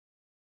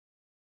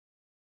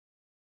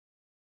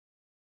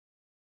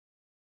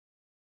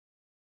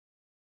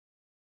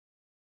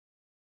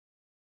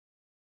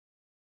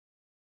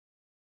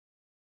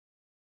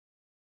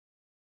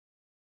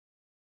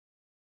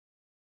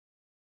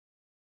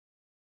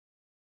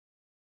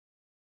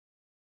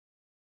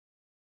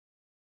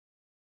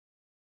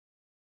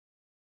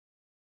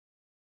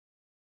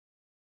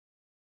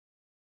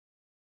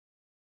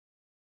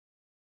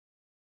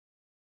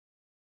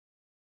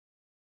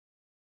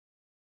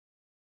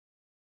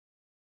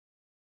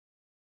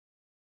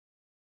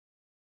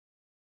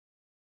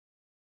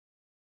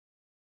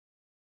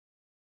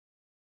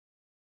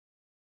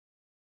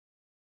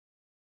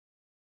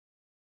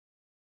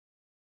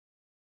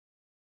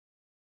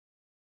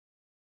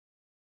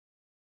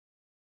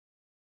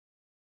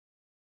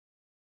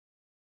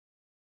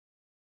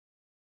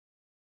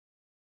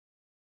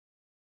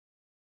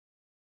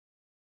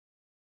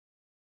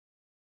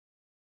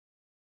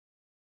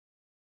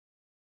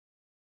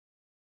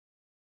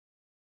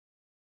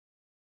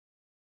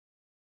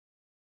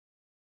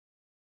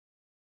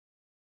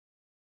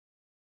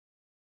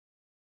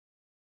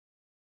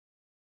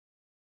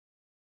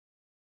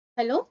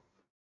Hello,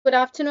 good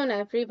afternoon,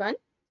 everyone.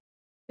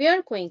 We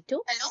are going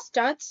to Hello.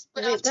 start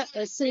Good with the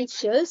afternoon.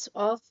 essentials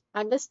of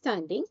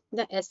understanding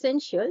the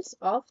essentials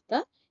of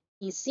the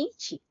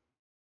ECG.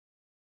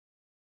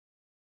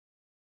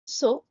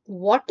 So,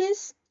 what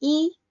is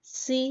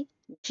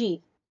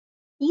ECG?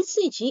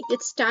 ECG,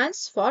 it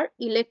stands for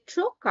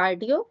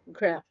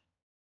electrocardiograph.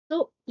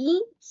 So,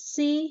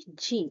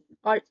 ECG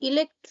or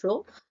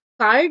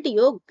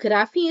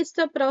electrocardiography is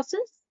the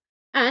process,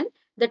 and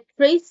the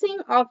tracing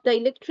of the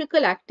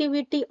electrical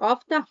activity of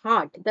the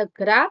heart, the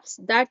graphs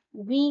that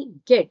we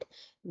get,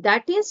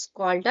 that is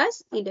called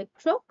as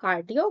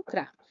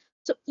electrocardiograph.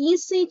 So,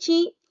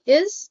 ECG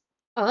is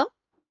a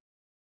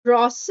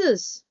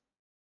process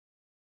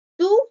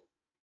to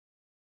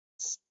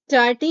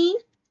study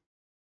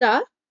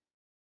the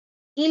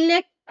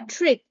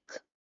electric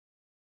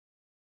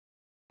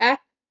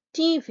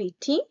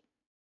activity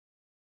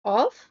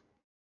of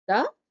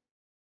the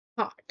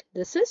heart.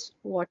 This is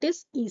what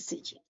is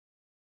ECG.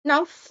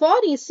 Now,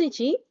 for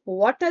ECG,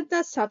 what are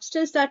the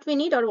substance that we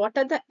need or what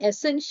are the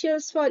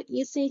essentials for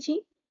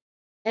ECG?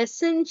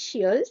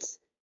 Essentials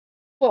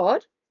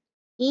for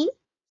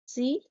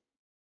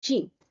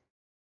ECG.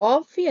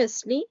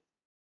 Obviously,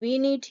 we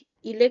need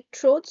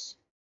electrodes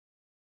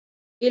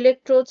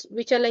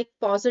which are like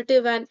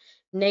positive and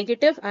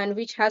negative and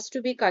which has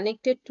to be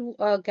connected to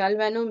a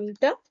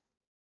galvanometer,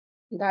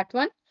 that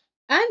one.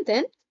 And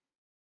then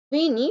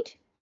we need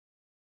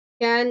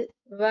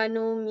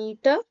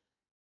galvanometer,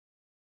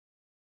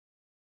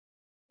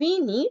 we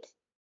need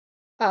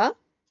a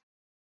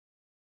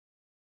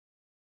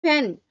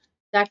pen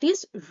that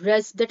is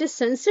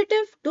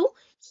sensitive to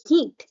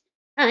heat,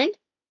 and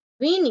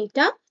we need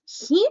a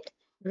heat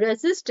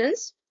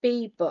resistance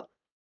paper.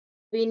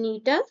 We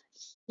need a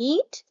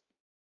heat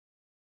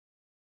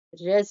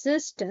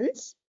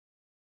resistance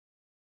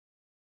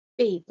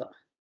paper.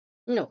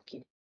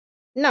 Okay.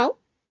 Now,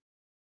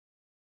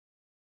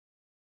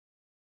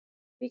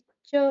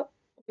 picture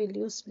we'll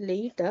use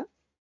later.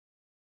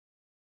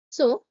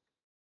 So,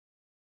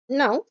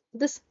 now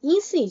this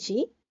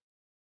ECG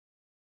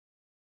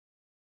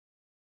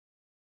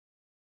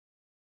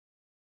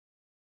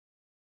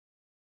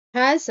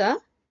has a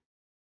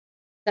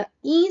the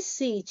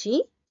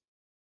ECG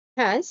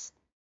has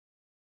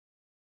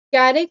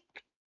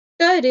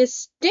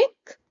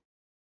characteristic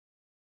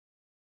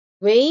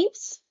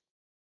waves,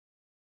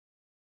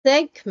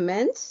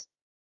 segments,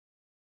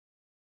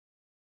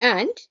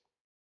 and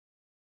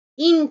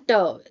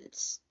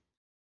intervals.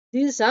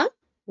 These are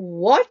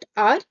what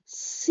are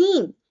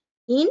seen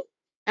in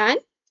an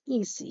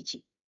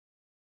ECG.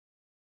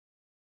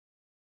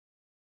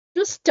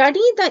 To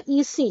study the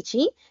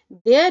ECG,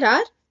 there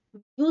are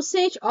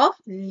usage of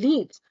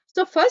leads.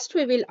 So first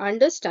we will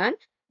understand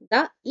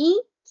the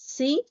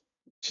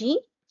ECG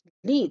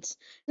leads.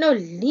 Now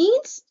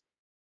leads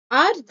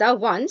are the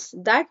ones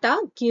that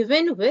are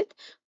given with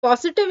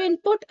positive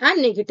input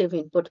and negative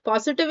input.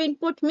 Positive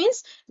input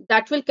means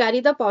that will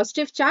carry the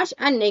positive charge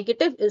and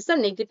negative is the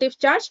negative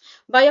charge.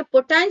 By a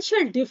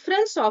potential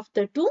difference of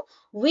the two,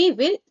 we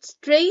will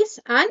trace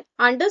and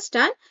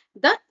understand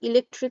the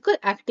electrical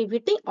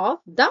activity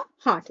of the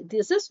heart.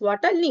 This is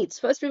what are leads.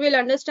 First we will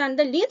understand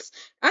the leads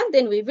and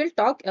then we will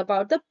talk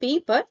about the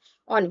paper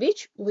on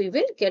which we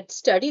will get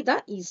study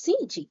the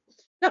ECG.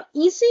 Now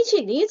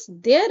ECG leads,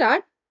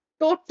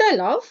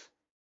 total of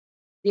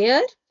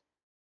there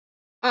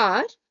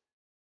are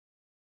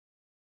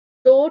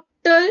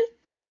total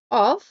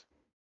of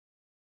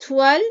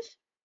 12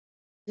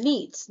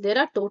 leads. There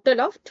are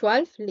total of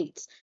 12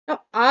 leads.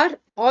 Now, are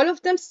all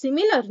of them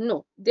similar?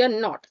 No, they are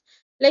not.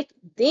 Like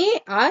they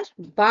are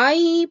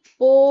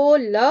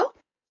bipolar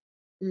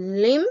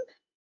limb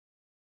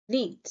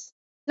leads.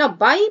 Now,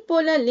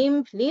 bipolar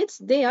limb leads,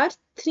 they are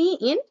three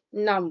in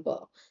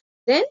number.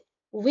 Then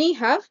we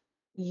have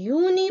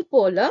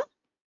unipolar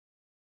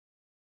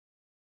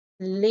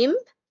limb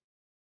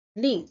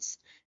leads.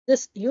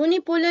 This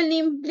unipolar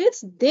limb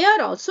leads, they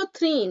are also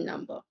three in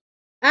number.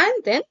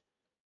 And then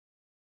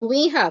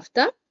we have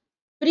the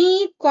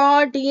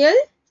precordial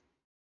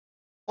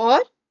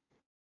or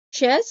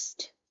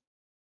chest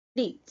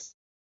leads.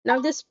 Now,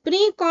 this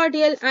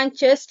precordial and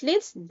chest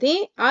leads,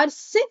 they are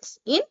six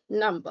in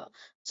number.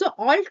 So,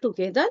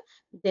 altogether,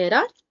 there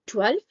are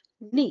 12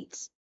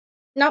 leads.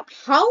 Now,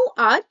 how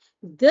are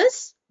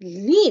these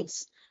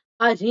leads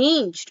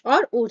arranged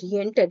or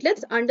oriented?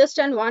 Let's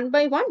understand one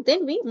by one.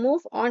 Then we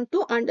move on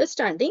to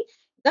understanding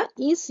the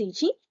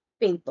ECG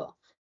paper.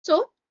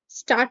 So,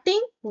 starting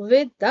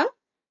with the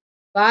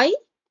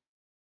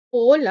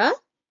bipolar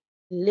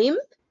limb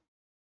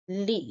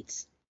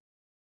leads.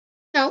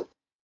 Now,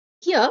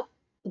 here,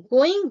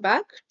 going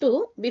back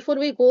to, before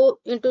we go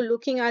into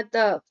looking at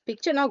the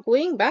picture, now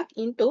going back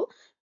into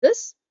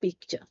this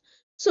picture.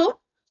 So,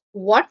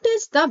 what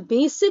is the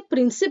basic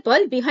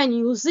principle behind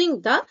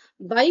using the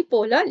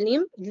bipolar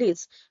limb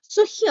leads?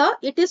 So, here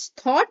it is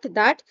thought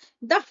that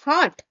the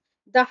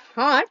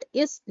heart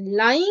is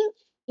lying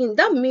in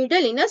the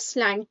middle in a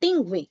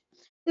slanting way.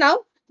 Now,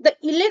 the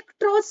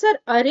electrodes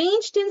are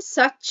arranged in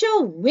such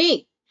a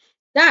way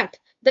that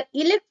the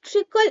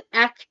electrical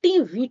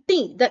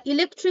activity,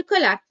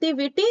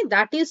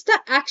 that is the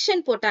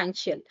action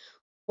potential.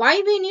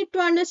 Why we need to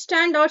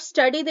understand or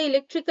study the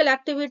electrical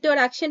activity or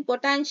action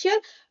potential?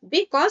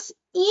 Because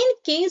in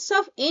case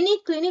of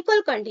any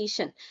clinical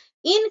condition,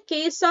 in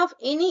case of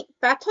any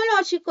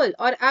pathological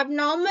or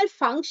abnormal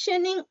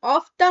functioning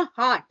of the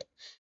heart,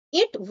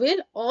 it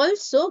will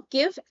also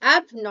give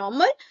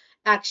abnormal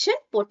action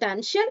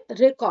potential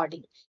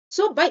recording.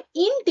 So by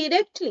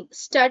indirectly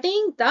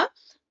studying the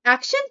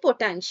action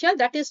potential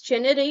that is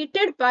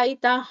generated by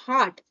the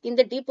heart in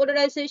the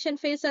depolarization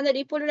phase and the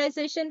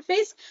repolarization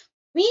phase,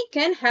 we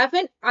can have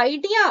an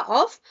idea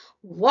of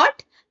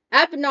what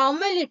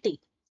abnormality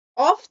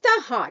of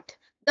the heart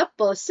the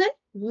person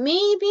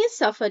may be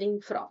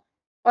suffering from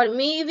or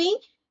may be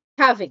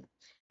having.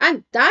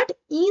 And that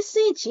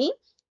ECG,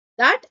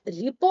 that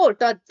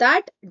report or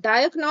that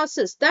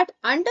diagnosis, that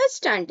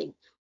understanding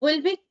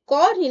will be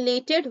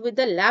correlated with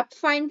the lab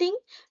finding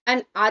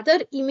and other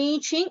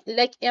imaging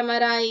like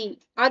MRI,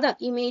 other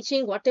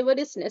imaging, whatever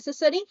is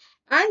necessary,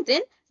 and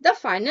then the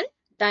final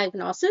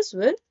diagnosis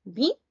will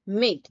be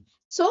made.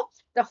 So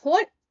the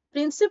whole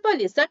principle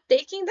is that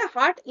taking the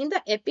heart in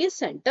the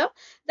epicenter,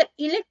 the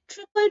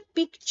electrical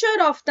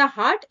picture of the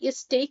heart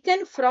is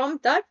taken from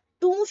the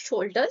two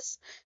shoulders,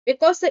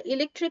 because the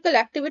electrical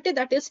activity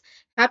that is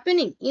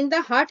happening in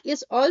the heart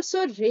is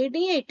also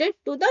radiated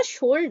to the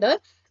shoulder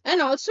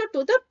and also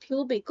to the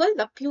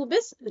the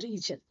pubis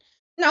region.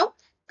 Now,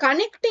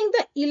 connecting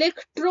the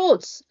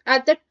electrodes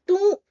at the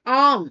two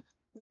arm,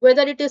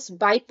 whether it is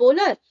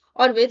bipolar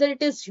or whether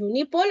it is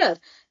unipolar,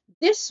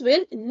 this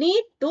will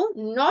lead to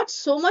not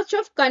so much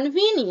of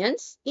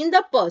convenience in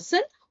the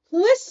person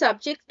who is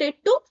subjected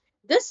to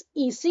this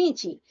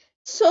ECG.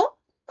 So,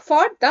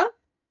 for the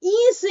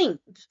easing,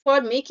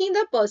 for making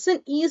the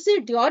person easy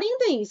during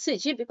the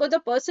ECG, because the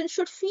person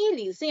should feel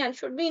easy and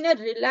should be in a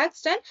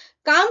relaxed and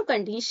calm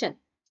condition.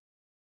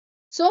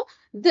 So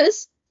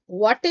this,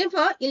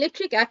 whatever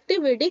electric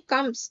activity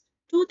comes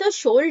to the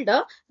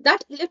shoulder,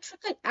 that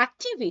electrical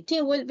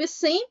activity will be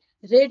same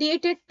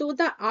radiated to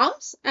the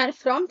arms and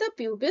from the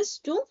pubis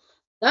to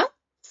the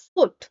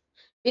foot,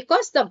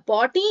 because the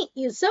body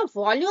is a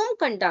volume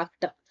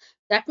conductor.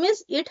 That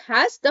means it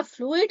has the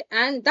fluid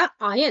and the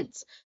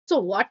ions. So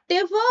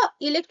whatever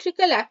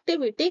electrical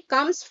activity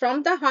comes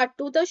from the heart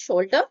to the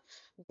shoulder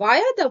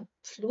via the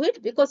fluid,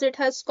 because it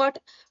has got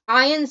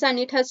ions and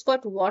it has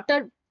got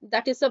water,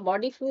 that is the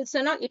body fluids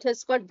and all, it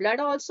has got blood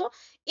also,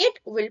 it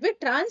will be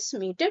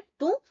transmitted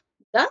to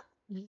the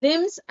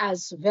limbs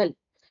as well.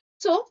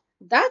 So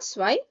that's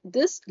why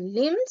these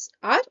limbs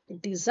are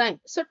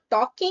designed. So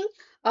talking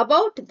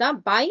about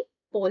the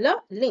bipolar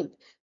limb,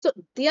 so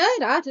there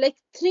are like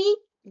three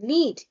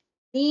lead: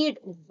 lead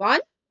 1,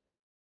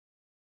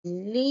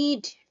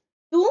 lead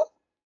 2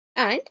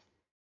 and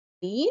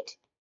lead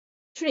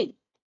 3.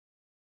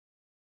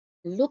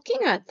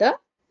 Looking at the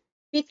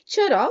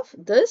picture of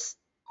this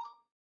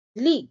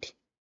lead,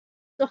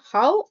 so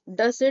how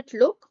does it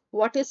look?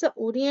 What is the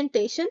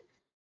orientation?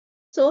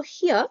 So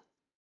here,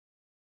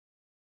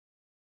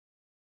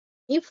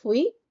 if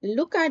we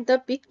look at the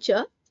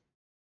picture,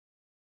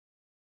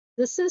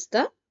 this is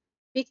the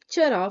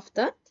picture of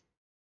the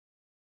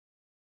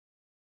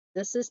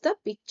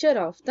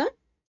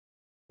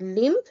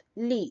limb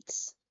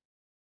leads.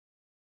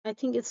 I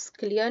think it's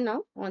clear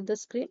now on the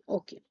screen.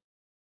 Okay.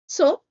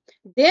 So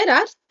there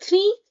are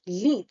three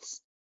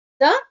leads.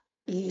 The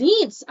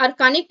leads are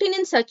connected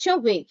in such a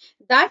way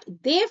that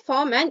they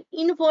form an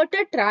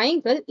inverted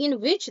triangle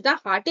in which the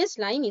heart is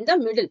lying in the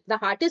middle. The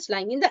heart is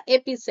lying in the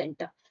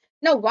epicenter.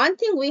 Now, one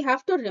thing we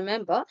have to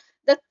remember,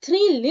 the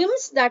three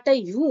limbs that I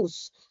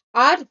use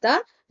are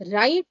the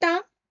right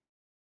arm,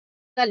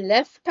 the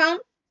left arm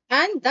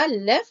and the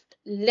left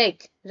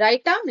leg.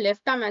 Right arm,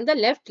 left arm and the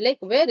left leg,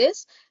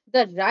 whereas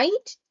the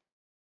right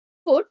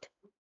foot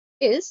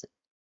is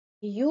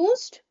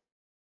used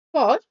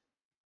for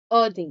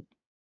earthing.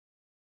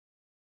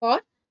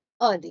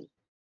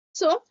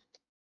 So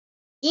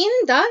in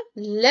the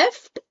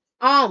left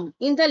arm,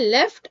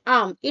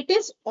 it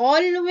is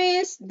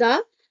always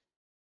the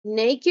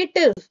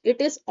negative. It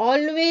is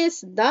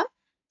always the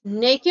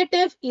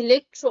negative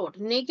electrode,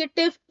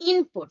 negative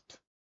input.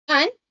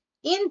 And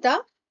in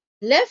the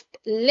left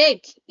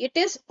leg, it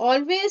is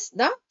always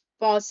the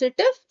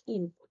positive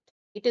input.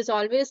 It is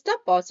always the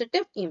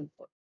positive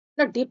input.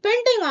 Now,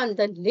 depending on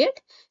the lead,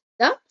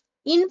 the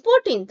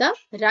input in the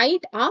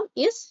right arm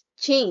is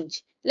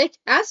changed. Like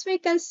as we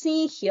can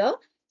see here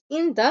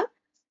in the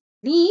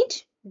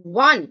lead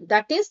 1,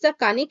 that is the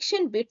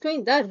connection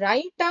between the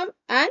right arm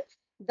and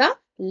the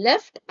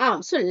left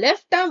arm. So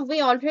left arm,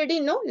 we already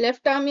know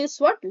left arm is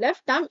what?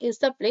 Left arm is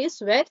the place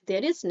where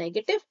there is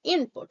negative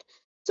input.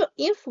 So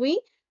if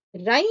we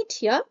write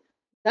here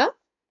the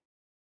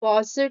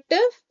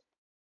positive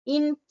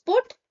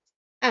input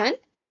and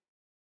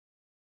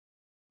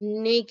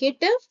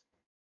negative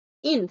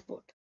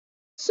input.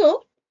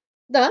 So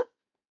the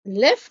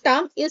left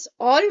arm is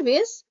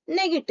always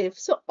negative.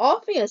 So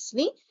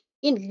obviously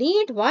in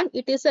lead 1,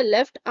 it is a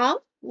left arm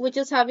which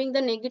is having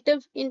the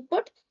negative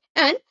input,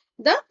 and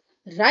the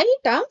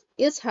right arm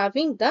is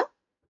having the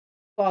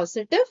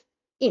positive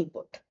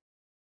input.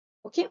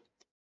 Okay.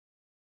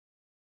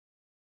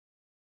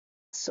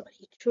 Sorry,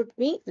 it should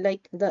be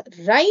like the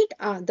right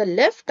arm, the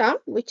left arm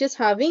which is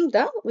having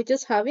the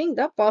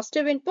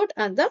positive input,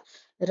 and the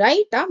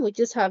right arm which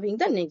is having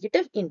the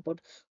negative input.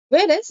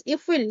 Whereas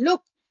if we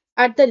look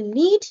at the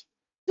lead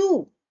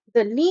 2,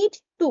 the lead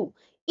 2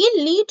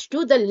 in lead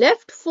 2, the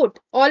left foot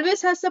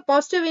always has the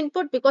positive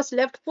input because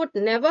left foot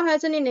never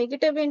has any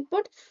negative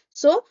input.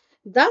 So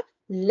the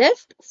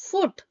left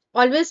foot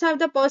always have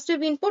the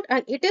positive input,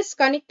 and it is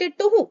connected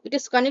to who? It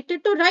is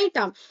connected to right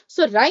arm.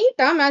 So right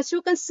arm, as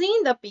you can see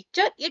in the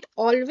picture, it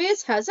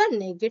always has a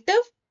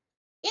negative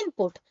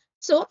input.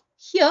 So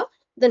here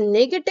the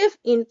negative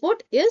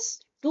input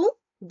is to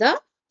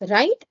the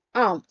right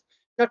arm.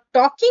 Now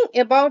talking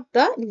about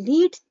the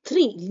lead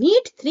 3.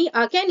 Lead 3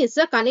 again is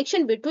the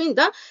connection between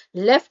the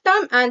left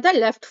arm and the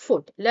left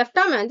foot. Left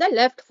arm and the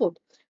left foot.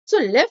 So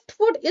left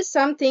foot is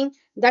something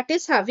that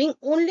is having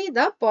only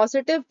the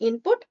positive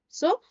input.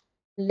 So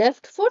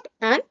left foot,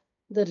 and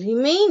the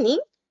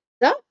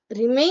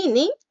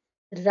remaining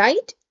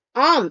right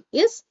arm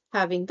is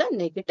having the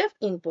negative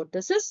input.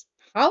 This is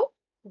how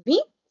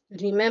we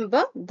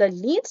remember the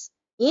leads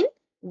in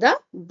the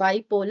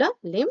bipolar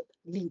limb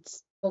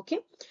leads. Okay.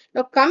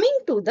 Now coming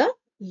to the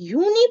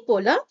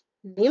unipolar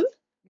limb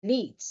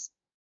leads.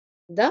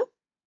 The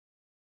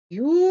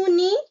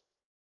unipolar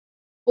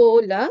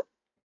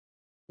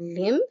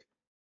limb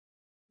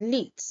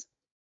leads.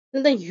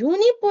 Now, the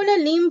unipolar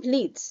limb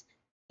leads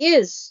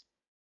is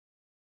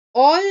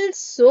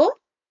also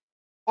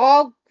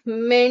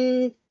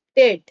augmented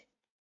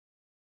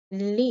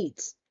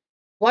leads.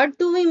 What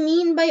do we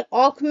mean by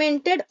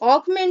augmented?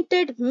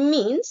 Augmented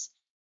means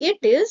it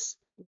is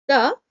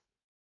the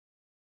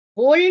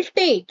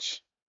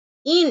voltage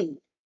in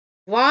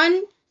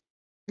one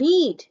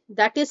lead,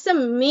 that is the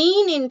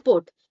main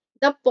input,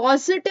 the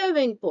positive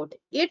input.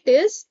 It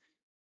is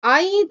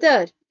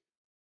either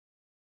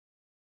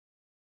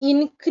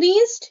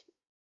increased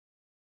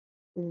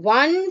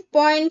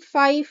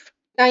 1.5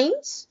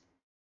 times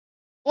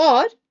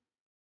or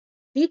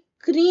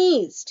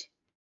decreased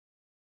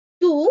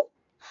to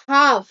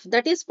half,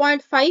 that is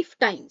 0.5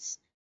 times,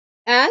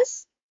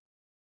 as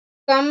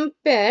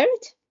compared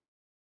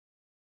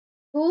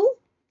to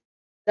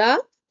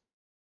the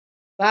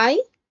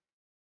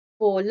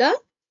bipolar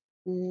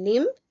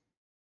limb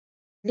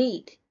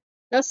lead.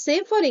 Now,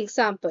 say for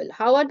example,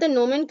 how are the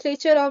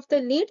nomenclature of the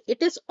lead?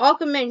 It is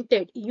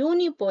augmented,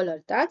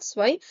 unipolar. That's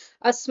why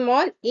a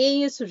small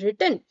a is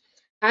written.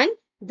 And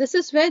this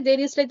is where there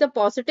is like the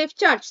positive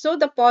charge. So,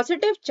 the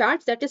positive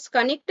charge that is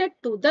connected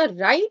to the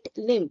right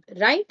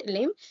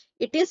limb,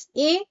 it is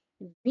A,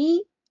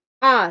 V,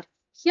 R.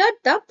 Here,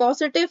 the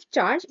positive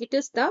charge, it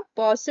is the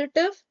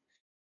positive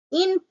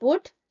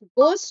input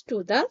goes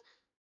to the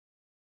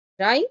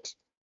right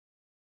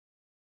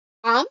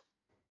arm,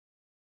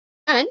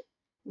 and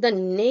the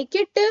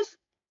negative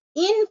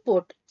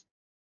input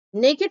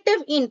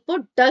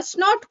does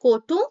not go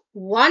to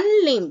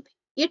one limb.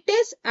 It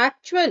is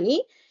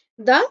actually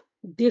the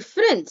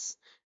difference,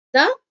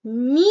 the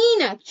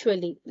mean,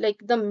 actually,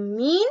 like the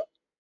mean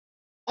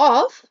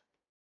of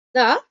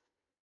the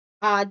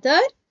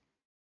other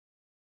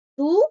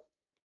two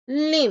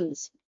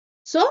limbs.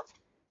 So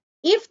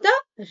if the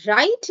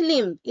right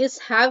limb is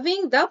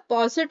having the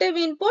positive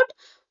input,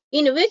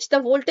 in which the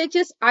voltage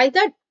is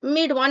either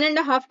made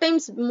 1.5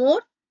 times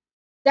more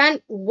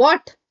than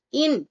what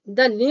in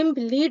the limb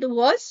lead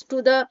was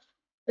to the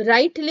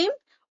right limb,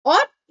 or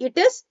it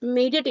is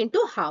made it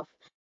into half,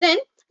 then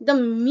the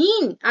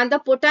mean and the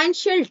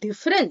potential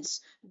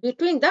difference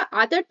between the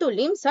other two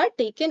limbs are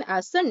taken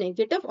as the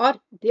negative, or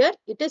there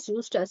it is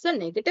used as a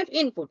negative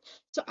input.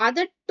 So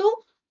other two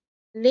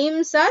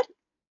limbs are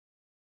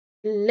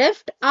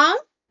left arm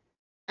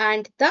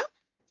and the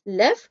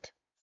left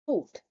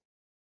foot.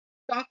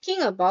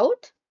 Talking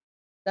about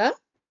the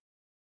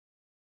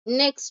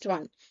next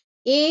one,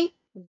 A,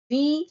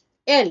 V,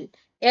 L.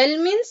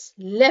 L means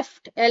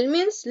left. L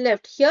means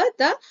left. Here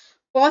the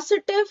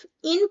positive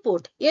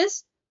input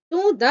is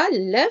to the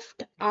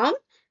left arm,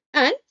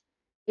 and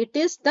it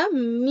is the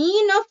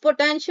mean of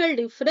potential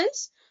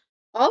difference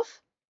of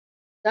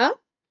the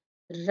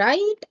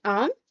right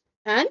arm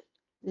and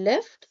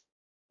left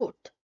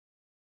foot.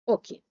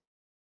 Okay.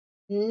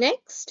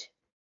 Next,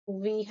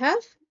 we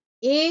have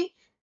A,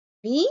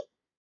 B,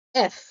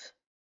 F.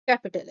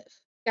 Capital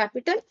F.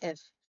 Capital F.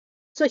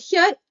 So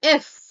here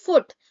F,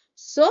 foot.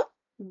 So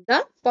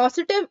the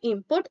positive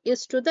input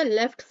is to the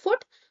left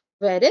foot,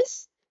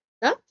 whereas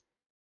the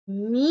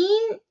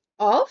mean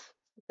of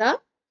the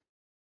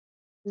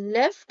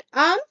left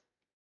arm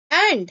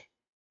and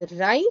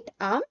right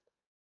arm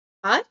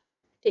are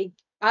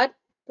are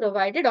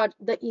provided, or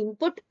the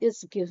input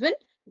is given,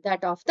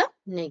 that of the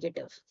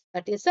negative.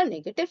 That is a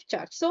negative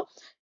charge. So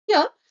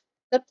here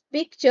the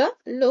picture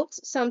looks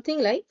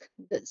something like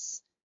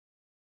this.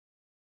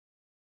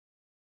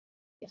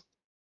 Yeah.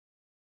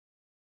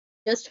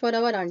 Just for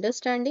our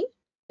understanding,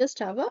 just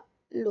have a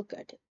look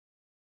at it.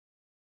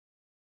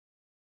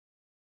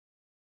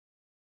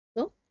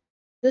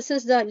 This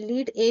is the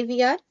lead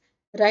AVR,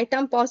 right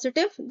arm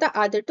positive, the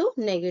other two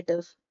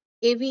negative.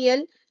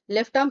 AVL,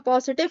 left arm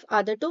positive,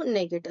 other two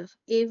negative.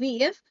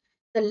 AVF,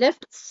 the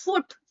left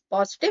foot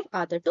positive,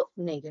 other two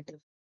negative.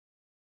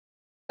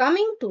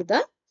 Coming to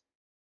the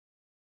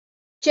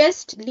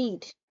chest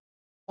lead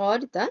or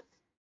the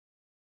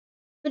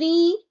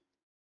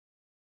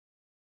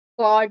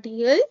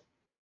precordial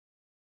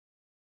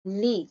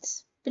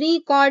leads.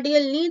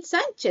 Precordial leads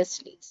and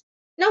chest leads.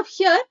 Now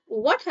here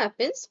what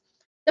happens?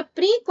 The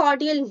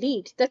precordial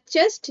lead, the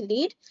chest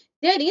lead,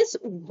 there is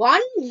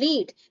one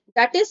lead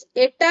that is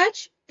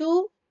attached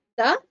to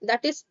the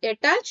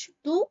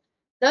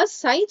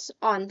sides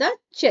on the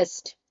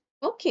chest.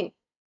 Okay.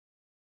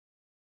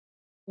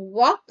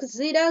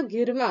 Vakzira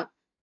Girma.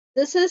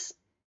 This is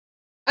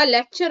a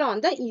lecture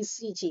on the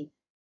ECG.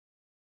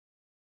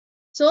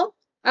 So,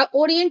 a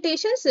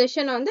orientation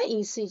session on the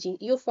ECG.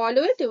 You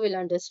follow it, you will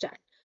understand.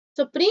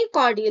 So,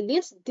 precordial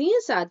leads,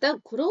 these are the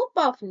group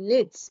of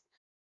leads.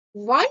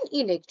 One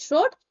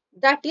electrode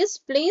that is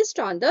placed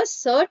on the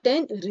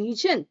certain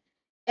region,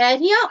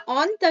 area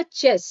on the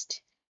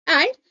chest,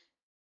 and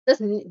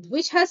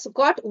which has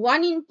got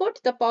one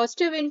input, the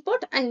positive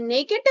input, and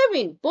negative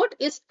input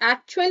is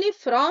actually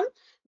from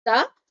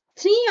the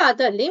three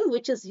other limb,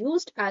 which is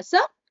used as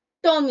a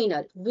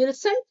terminal,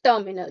 Wilson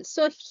terminal.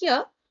 So,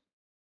 here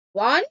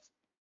one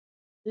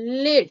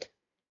lid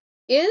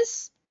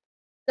is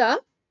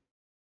the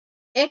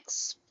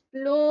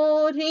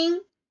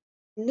exploring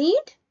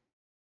lead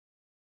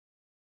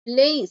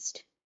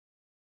placed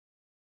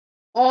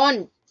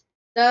on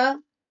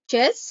the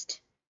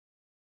chest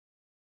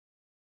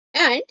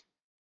and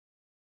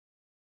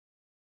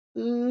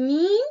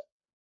mean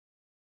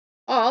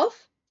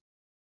of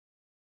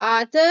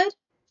other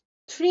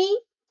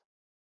three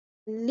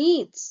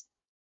leads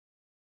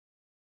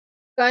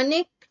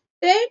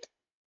connected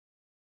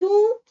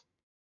to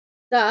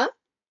the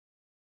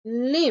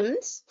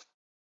limbs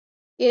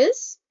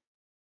is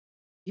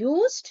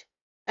used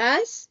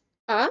as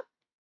a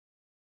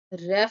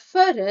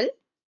referral,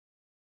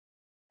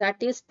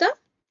 that is the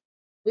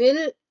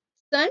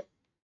Wilson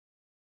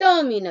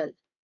terminal.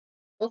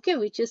 Okay,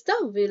 which is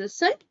the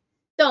Wilson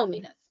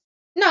terminal.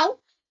 Now,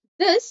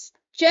 this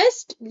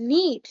chest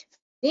lead,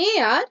 they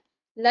are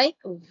like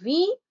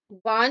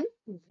V1,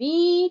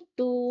 V2,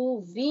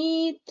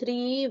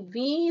 V3,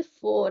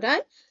 V4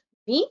 and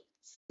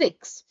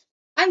V6.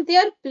 And they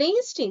are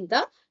placed in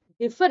the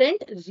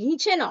different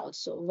region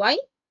also. Why?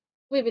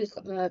 We will,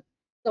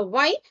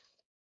 why?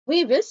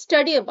 We will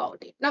study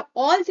about it. Now,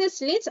 all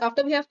these leads,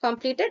 after we have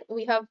completed,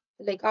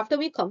 after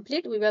we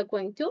complete, we are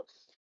going to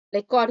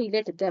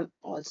correlate them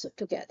also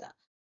together.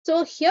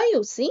 So, here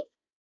you see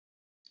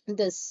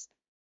this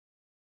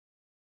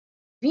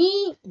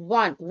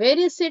V1, where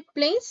is it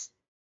placed?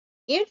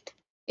 It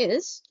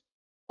is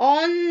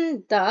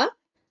on the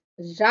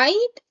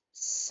right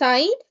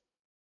side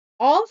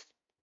of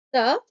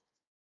the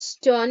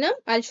sternum.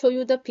 I'll show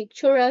you the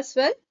picture as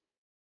well.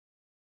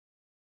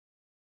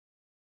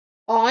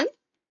 On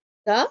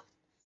the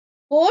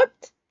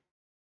fourth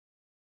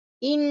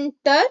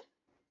intercostal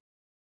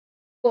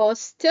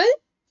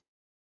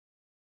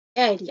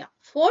area.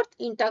 Fourth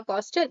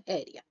intercostal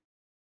area.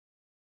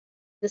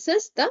 This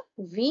is the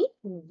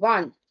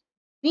V1.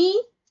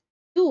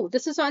 V2,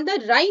 this is on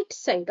the right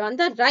side.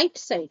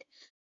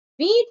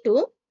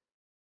 V2,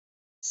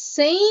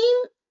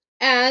 same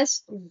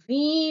as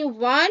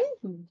V1,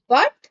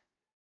 but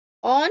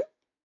on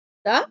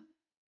the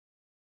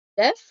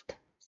left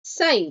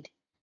side.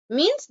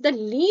 Means the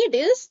lead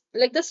is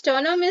like the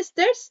sternum is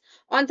this.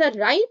 On the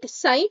right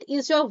side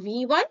is your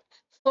V1,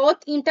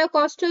 fourth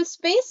intercostal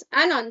space,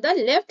 and on the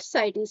left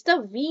side is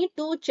the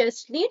V2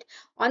 chest lead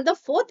on the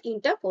fourth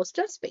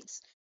intercostal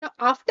space. Now,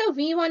 after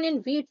V1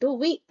 and V2,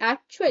 we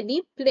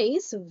actually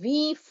place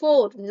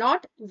V4,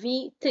 not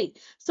V3.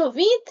 So,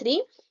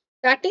 V3,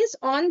 that is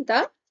on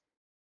the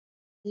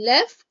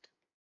left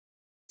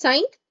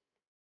side.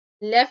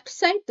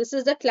 This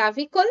is the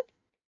clavicle,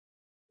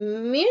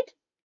 mid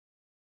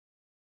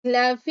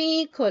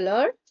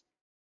clavicular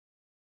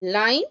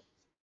line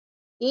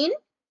in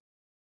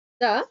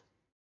the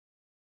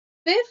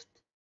fifth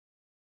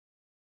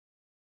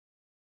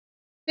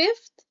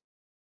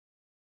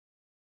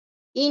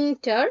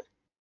intercostal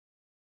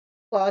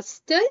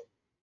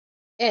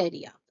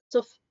area.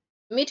 So,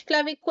 mid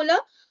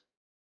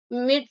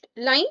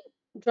line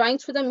drawing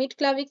through the mid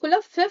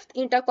clavicular, fifth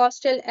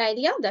intercostal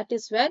area, that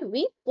is where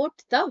we put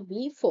the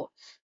V4.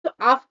 So,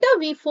 after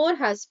V4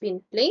 has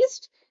been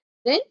placed,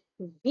 then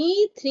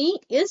V3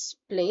 is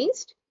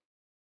placed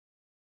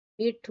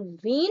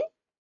between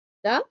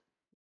the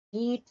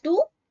V2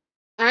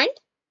 and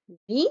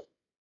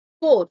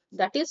V4.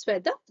 That is where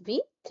the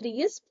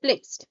V3 is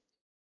placed.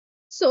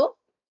 So,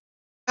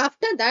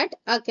 after that,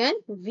 again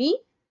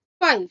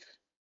V5.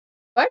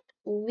 But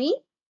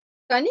we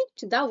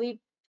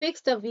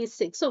fix the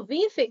V6. So,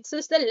 V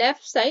fixes the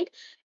left side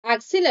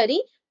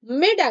axillary,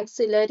 mid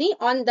axillary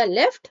on the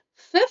left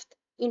fifth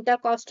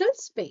intercostal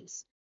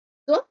space.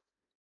 So,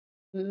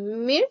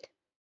 mid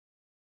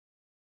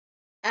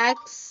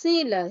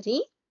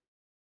axillary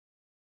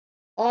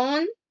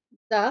on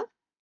the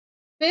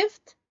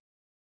fifth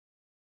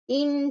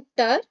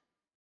intercostal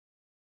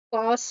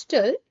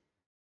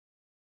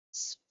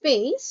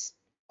space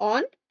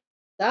on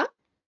the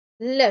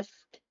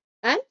left,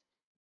 and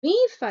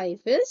V5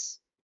 is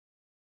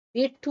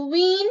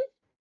between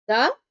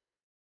the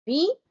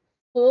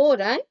V4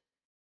 and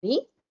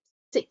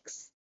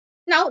V6.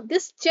 Now,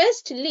 this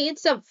chest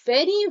leads are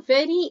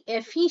very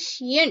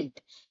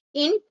efficient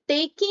in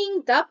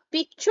taking the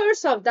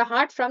pictures of the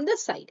heart from the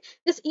side.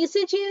 This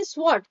ECG is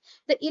what?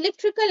 The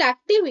electrical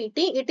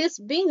activity, it is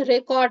being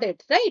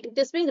recorded, right? It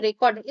is being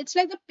recorded. It's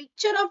like the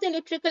picture of the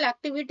electrical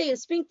activity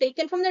is being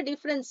taken from the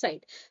different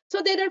side.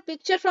 So, there are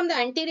pictures from the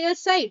anterior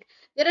side,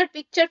 there are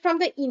pictures from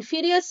the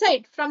inferior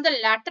side, from the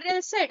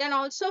lateral side, and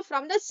also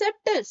from the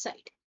septal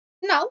side.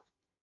 Now,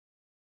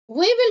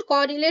 we will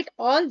correlate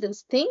all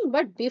this thing,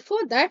 but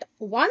before that,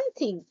 one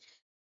thing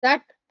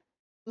that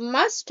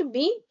must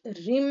be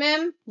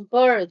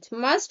remembered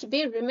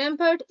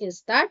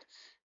is that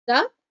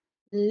the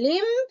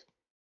limb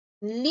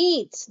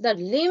leads,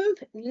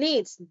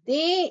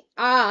 they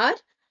are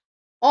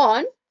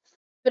on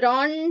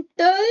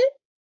frontal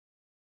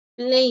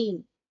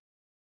plane,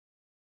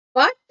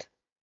 but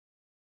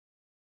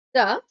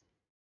the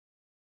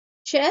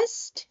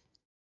chest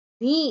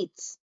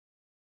leads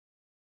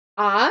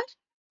are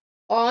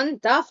on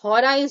the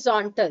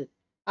horizontal,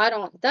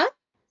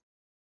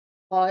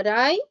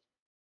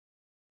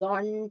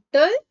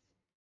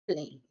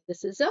 plane.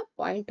 This is a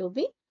point to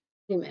be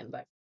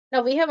remembered.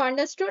 Now we have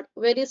understood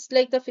where is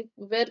like the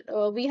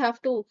where we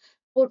have to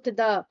put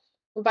the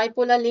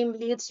bipolar limb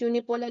leads,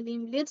 unipolar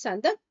limb leads,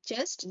 and the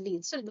chest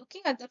leads. So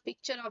looking at the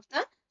picture of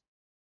the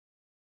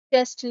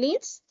chest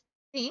leads,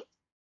 they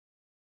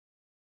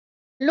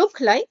look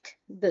like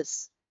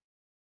this.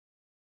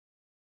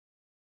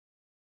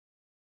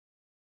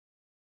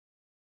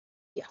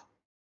 Yeah.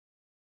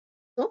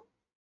 So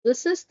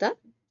this is the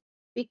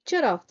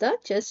picture of the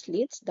chest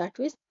leads that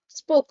we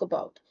spoke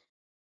about.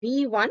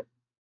 V1,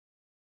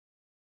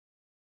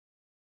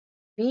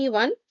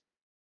 V1,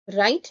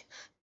 right,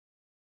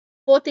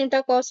 fourth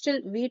intercostal,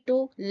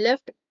 V2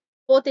 left,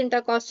 fourth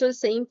intercostal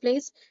same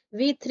place,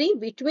 V3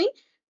 between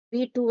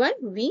V2 and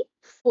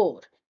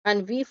V4,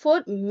 and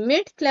V4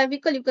 mid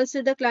clavicle, you can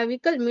see the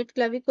clavicle, mid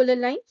clavicular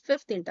line,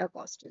 fifth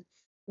intercostal,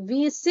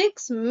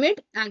 V6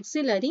 mid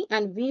axillary,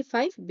 and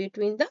V5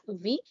 between the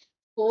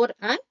V4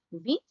 and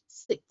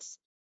V6.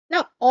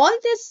 Now all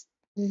these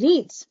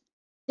leads,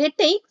 they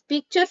take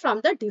picture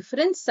from the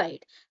different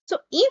side. So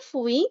if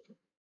we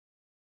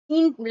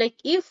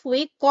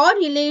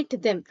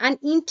correlate them and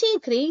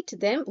integrate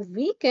them,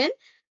 we can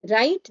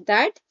write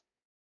that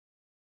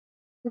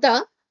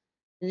the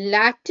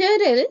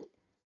lateral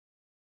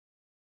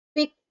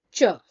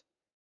picture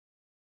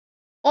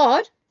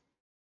or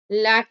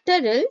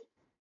lateral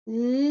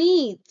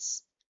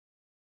leads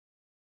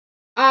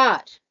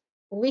are,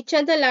 which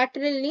are the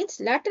lateral leads?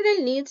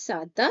 Lateral leads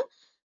are the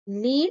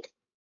lead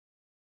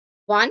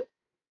 1,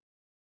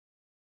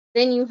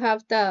 then you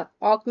have the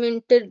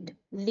augmented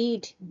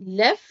lead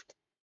left,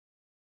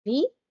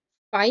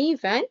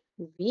 V5 and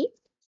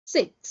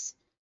V6,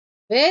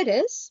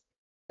 whereas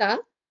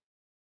the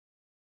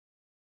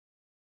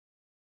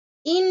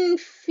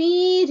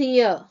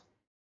inferior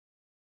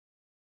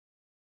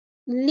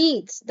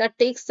leads that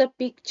takes the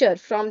picture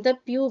from the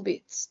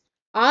pubis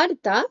are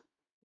the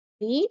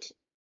lead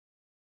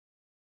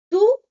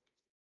 2,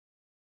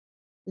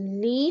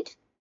 lead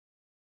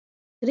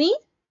 3,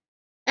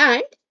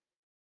 and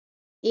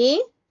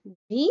A,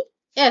 B,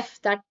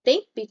 F that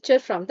take picture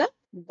from the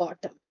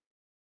bottom.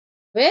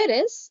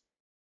 Whereas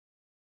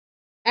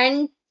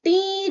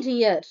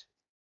anterior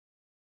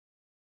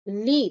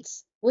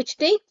leads which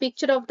take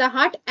picture of the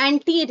heart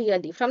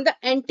anteriorly from the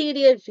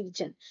anterior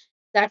region,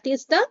 that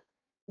is the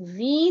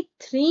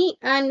V3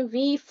 and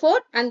V4,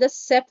 and the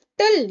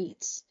septal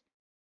leads.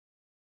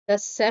 The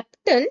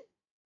septal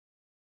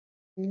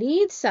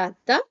leads are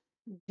the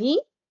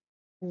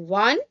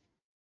V1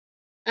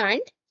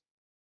 and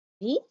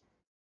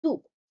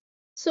V2.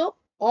 So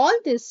all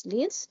these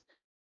leads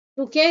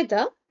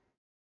together,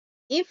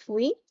 if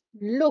we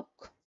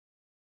look,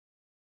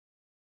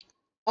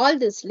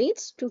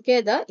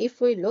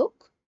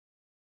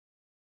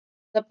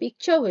 the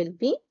picture will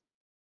be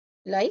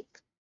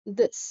like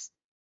this.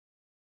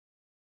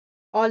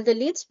 All the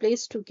leads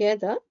placed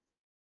together,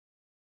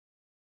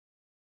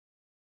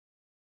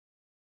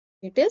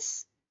 it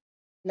is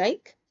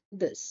like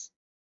this.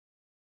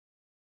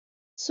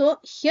 So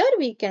here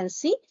we can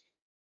see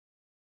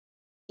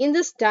in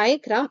this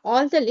diagram,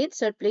 all the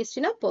leads are placed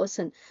in a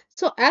person.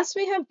 So as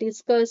we have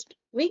discussed,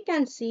 we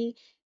can see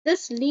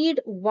this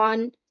lead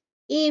 1,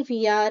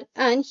 AVR,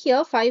 and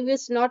here 5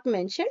 is not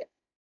mentioned.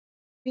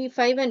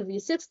 V5 and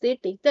V6, they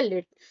take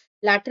the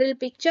lateral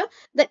picture.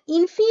 The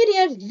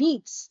inferior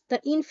leads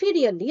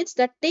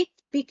that take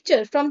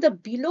picture from the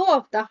below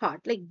of the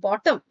heart, like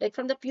bottom, like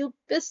from the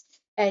pubis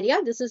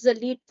area. This is the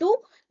lead 2,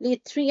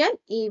 lead 3, and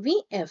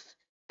AVF.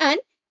 And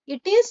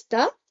it is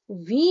the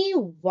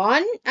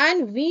V1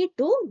 and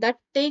V2 that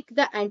take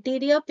the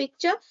anterior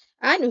picture,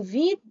 and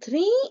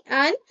V3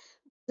 and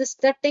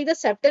that take the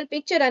septal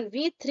picture, and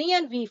V3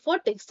 and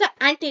V4 takes the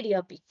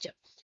anterior picture.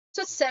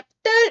 So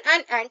septal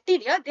and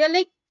anterior, they are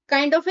like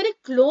kind of very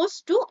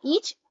close to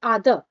each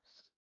other,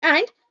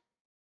 and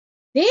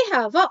they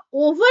have a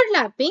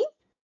overlapping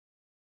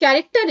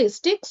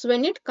characteristics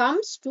when it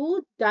comes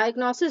to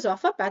diagnosis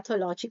of a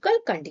pathological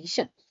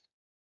condition.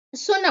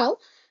 So now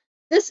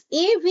this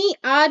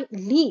AVR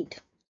lead,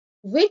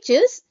 which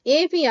is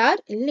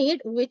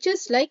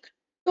like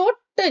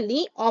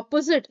totally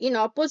opposite, in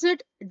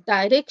opposite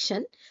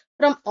direction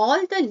from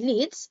all the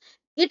leads,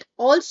 it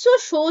also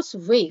shows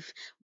wave.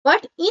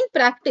 But in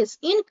practice,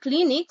 in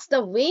clinics,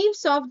 the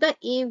waves of the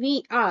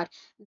AVR,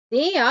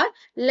 they are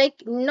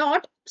like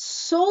not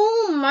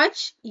so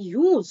much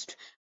used,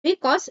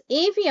 because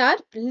AVR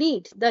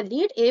lead, the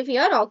lead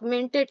AVR,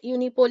 augmented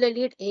unipolar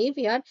lead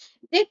AVR,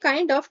 they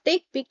kind of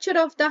take picture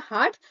of the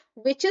heart,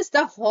 which is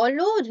the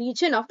hollow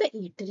region of the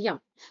atrium.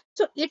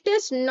 So it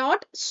is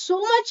not so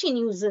much in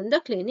use in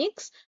the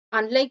clinics,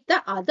 unlike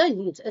the other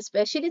leads,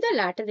 especially the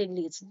lateral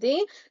leads.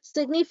 They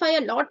signify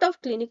a lot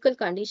of clinical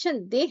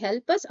condition. They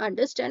help us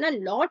understand a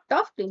lot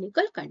of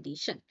clinical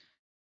condition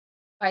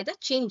by the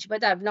change, by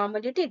the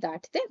abnormality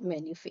that they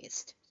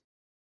manifest.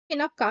 Okay,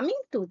 now coming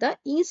to the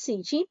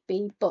ECG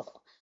paper.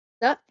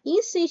 The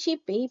ECG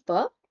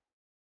paper,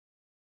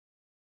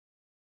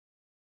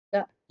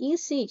 the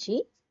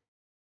ECG,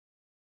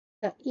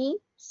 the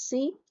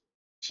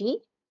ECG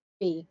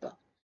paper.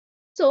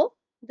 So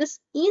this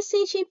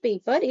ECG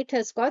paper, it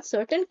has got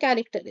certain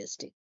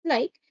characteristics,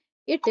 like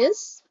it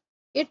is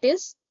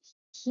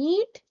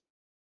heat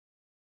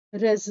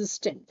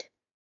resistant,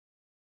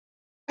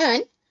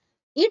 and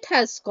it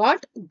has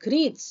got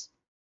grids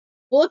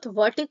both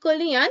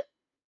vertically and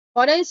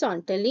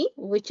horizontally,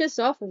 which is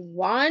of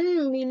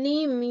 1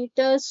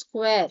 millimeter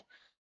square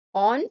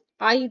on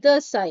either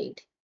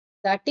side,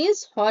 that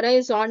is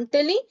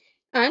horizontally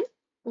and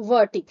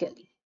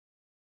vertically.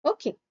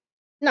 Okay,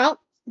 now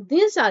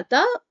these are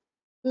the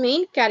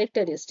main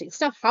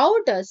characteristics. Now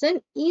how does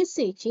an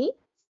ECG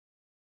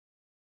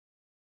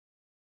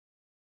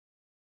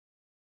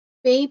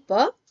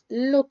paper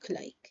look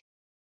like?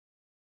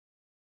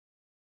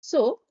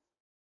 So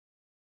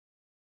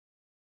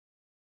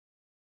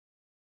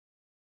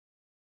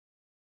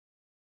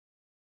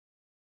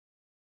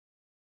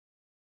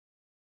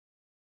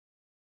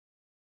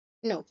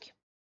no, okay.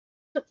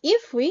 So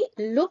if we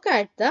look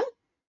at the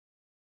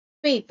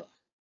paper,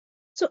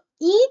 so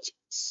each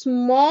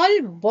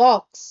small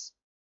box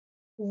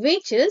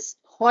which is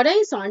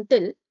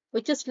horizontal,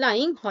 which is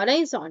lying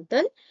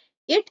horizontal,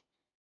 it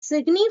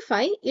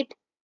it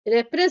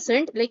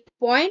represent like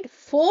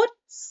 0.4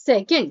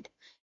 second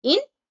in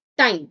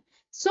time.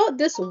 So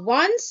this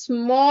one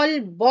small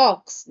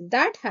box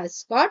that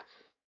has got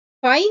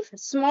 5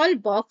 small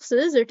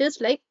boxes, it is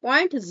like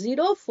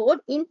 0.04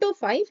 into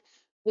 5,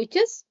 which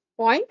is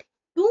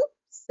 0.2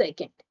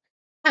 second.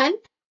 And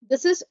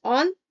this is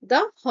on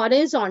the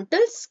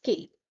horizontal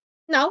scale.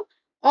 Now,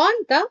 on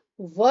the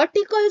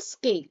vertical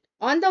scale,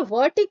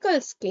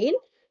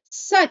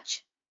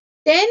 such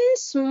 10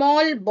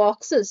 small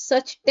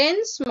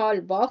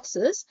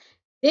boxes,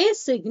 they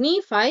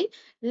signify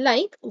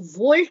like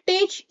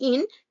voltage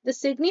in, they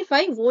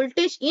signify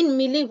voltage in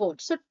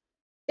millivolts. So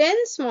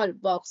 10 small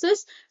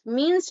boxes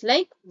means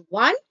like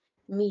 1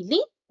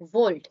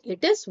 millivolt.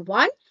 It is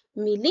 1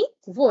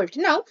 millivolt.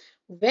 Now,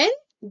 when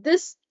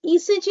this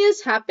ECG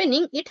is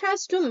happening, it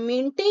has to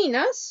maintain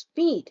a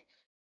speed.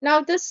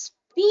 Now, the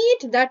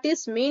speed that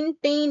is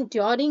maintained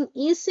during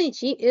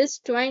ECG is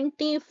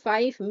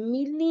 25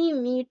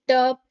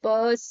 millimeter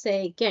per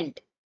second.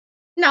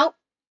 Now,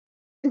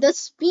 the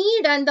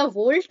speed and the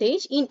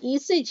voltage in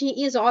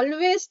ECG is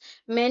always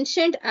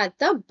mentioned at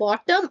the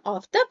bottom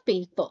of the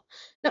paper.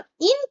 Now,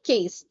 in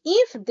case,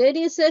 if there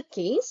is a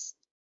case,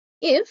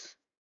 if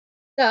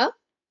the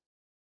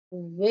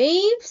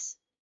waves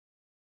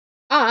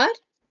are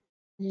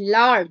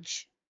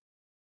large,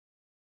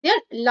 they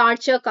are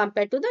larger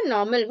compared to the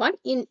normal one,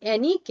 in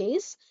any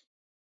case,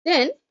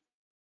 then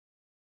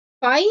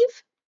 5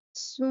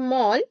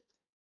 small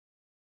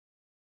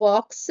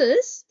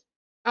boxes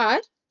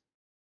are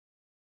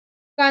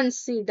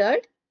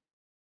considered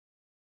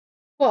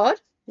for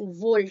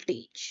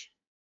voltage,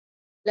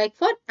 like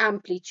for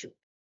amplitude.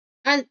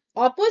 And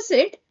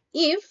opposite,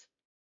 if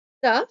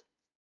the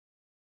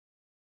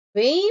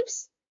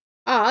waves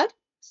are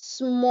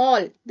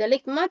small, they're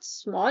like much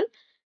small,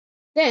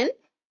 then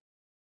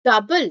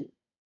double,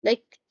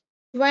 like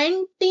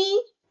 20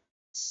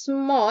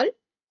 small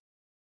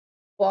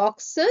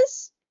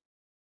boxes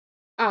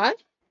are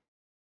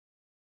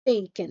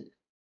taken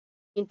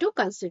into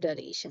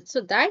consideration. So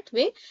that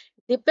way,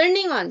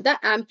 depending on the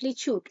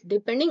amplitude,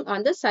 depending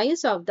on the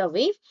size of the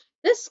wave,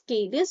 the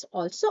scale is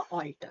also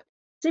altered.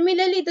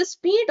 Similarly, the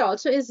speed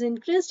also is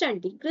increased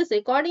and decreased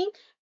according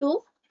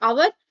to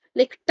our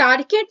like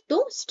target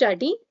to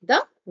study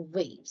the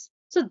waves.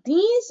 So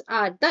these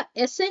are the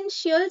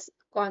essentials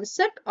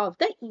concept of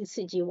the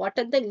ECG. What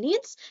are the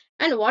leads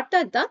and what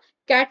are the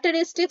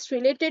characteristics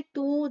related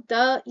to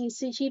the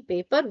ECG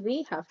paper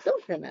we have to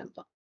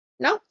remember.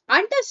 Now,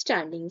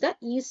 understanding the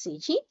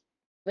ECG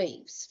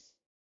waves.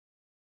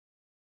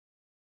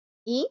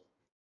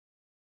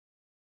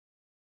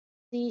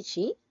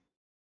 ECG,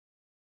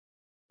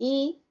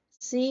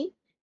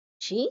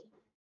 ECG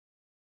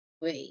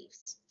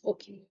waves.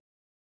 Okay.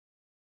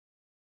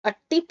 A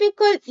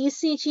typical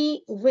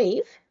ECG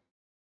wave,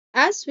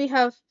 as we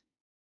have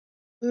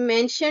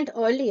mentioned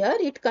earlier,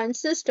 it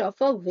consists of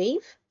a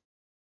wave.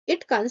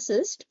 It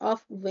consists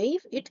of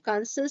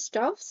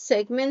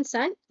segments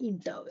and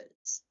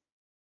intervals.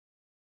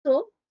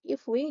 So,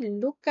 if we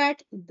look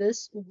at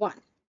this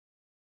one,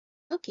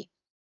 okay.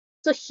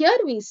 So here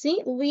we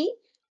see we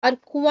are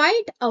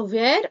quite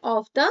aware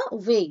of the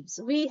waves.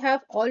 We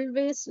have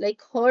always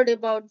like heard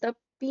about the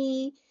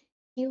P,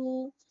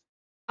 Q,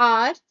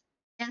 R,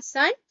 S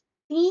and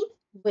T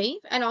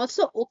wave and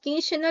also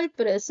occasional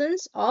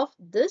presence of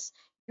this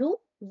U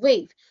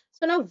wave.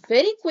 So now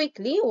very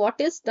quickly,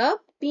 what is the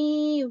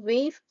P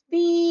wave?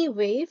 P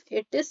wave,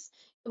 it is,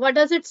 what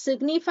does it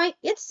signify?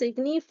 It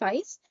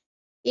signifies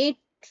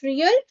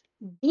atrial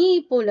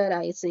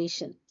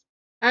depolarization.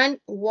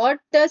 And what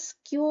does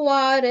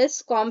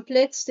QRS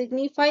complex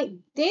signify?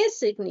 They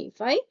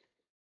signify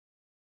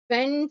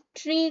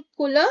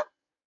ventricular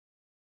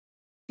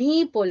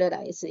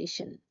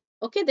depolarization.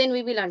 Okay, then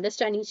we will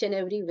understand each and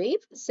every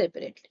wave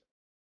separately.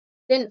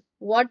 Then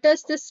what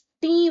does this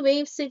T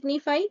wave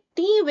signify?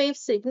 T wave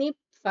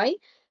signify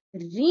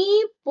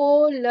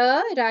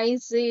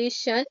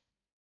repolarization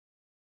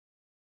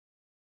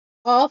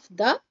of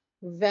the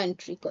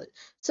ventricle.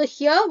 So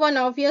here one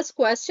obvious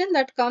question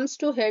that comes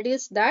to head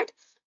is that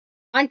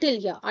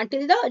until the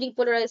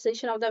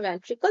repolarization of the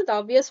ventricle, the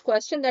obvious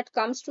question that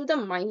comes to the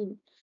mind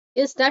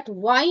is that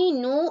why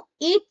no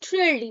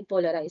atrial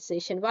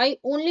depolarization? Why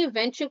only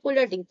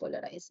ventricular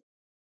depolarization?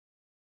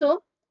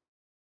 So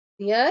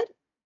there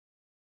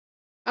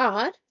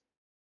are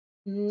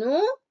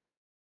no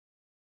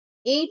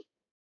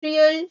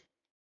atrial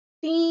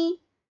T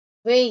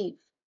wave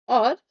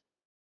or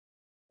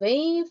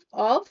wave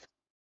of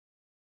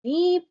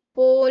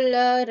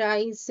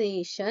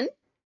depolarization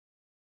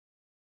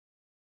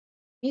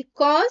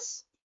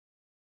because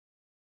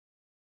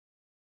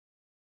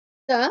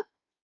the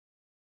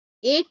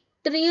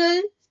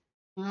atrial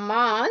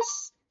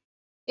mass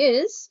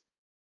is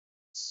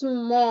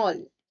small.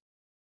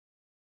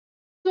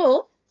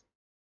 So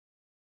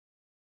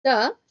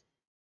the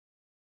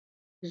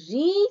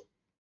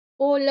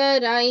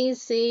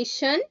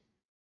repolarization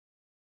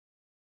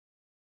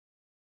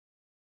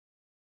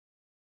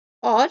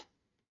or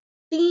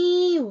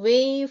T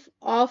wave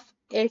of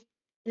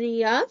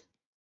atria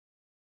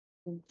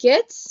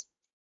gets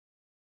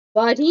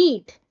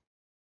buried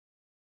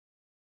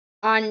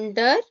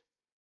under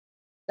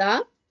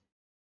the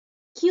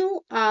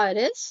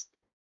QRS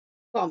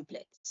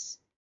complex.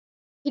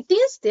 It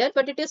is there,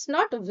 but it is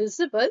not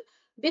visible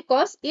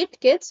because it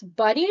gets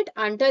buried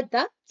under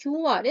the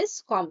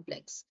QRS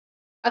complex.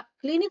 A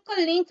clinical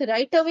link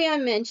right away I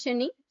am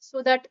mentioning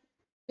so that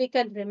we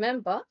can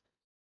remember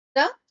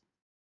the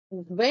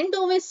when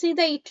do we see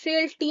the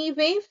atrial T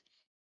wave?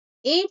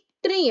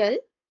 Atrial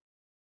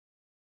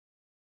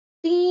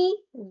T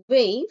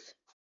wave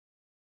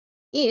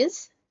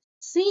is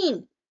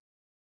seen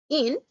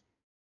in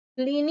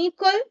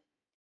clinical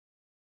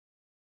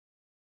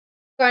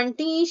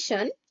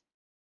condition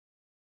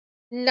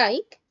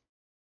like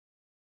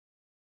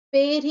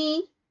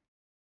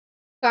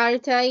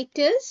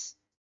pericarditis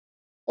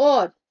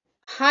or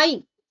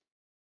high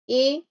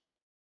AV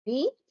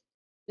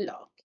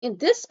block. In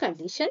this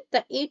condition,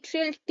 the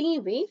atrial T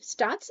wave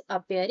starts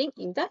appearing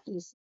in the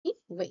ECG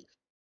wave.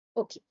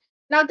 Okay.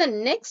 Now the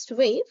next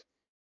wave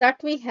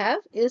that we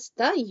have is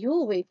the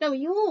U wave. Now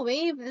U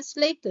wave is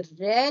like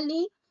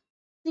rarely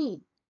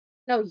seen.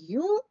 Now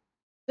U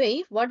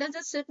wave, what does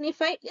it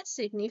signify? It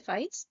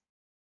signifies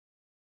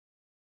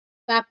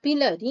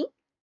papillary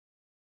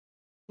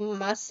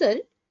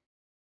muscle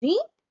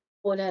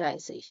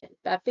repolarization.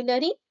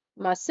 Papillary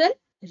muscle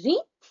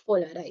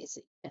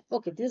repolarization.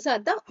 Okay, these are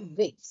the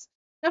waves.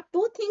 Now,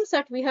 two things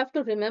that we have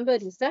to remember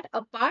is that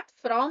apart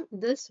from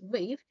this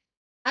wave,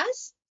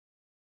 as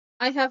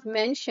I have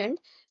mentioned,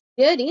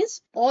 there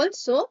is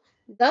also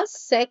the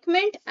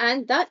segment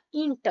and the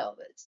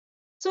intervals.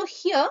 So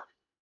here,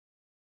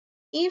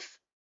 if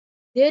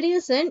there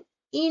is an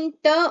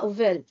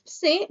interval,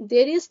 say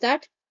there is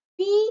that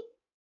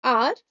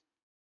PR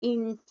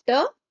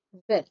interval.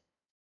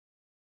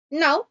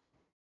 Now,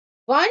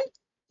 one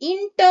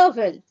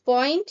interval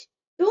point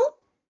to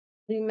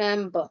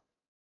remember.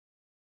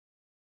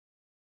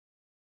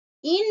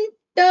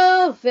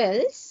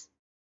 Intervals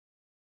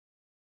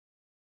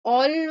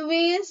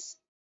always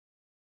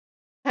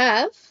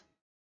have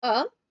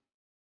a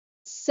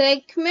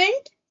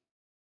segment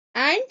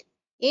and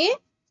a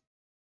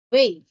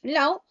wave.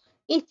 Now,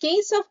 in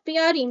case of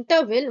PR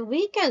interval,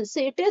 we can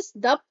say it is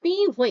the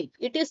P wave.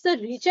 It is the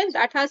region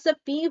that has the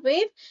P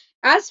wave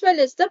as well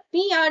as the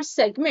PR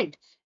segment.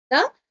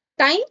 The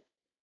time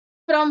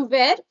from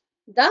where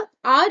the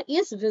R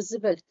is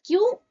visible.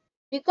 Q,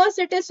 because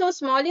it is so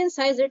small in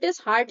size, it is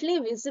hardly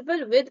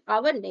visible with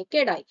our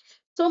naked eye.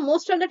 So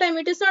most of the time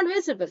it is not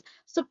visible.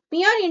 So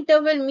PR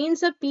interval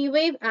means a P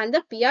wave and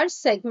the PR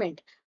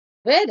segment.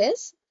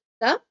 Whereas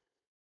the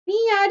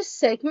PR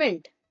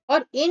segment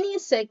or any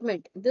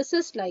segment, this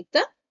is like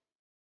the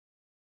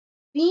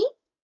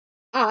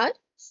PR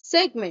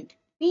segment.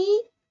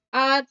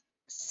 PR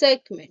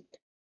segment.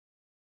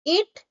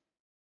 It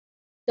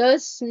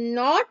does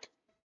not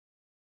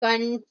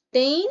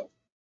contain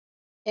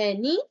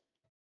any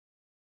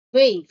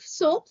wave.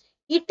 So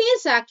it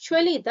is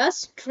actually the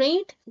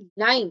straight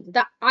line,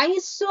 the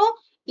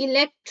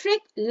isoelectric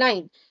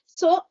line.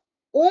 So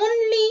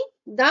only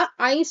the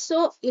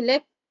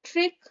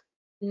isoelectric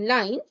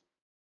line.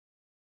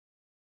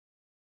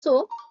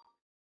 So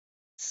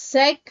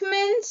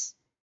segments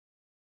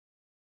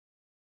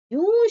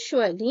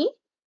usually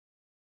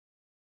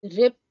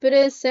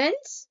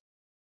represents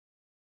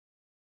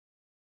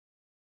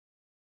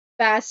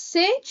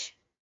passage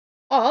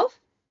of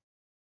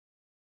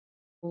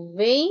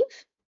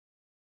wave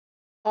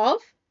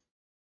of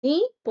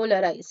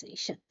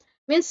depolarization.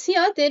 Means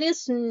here there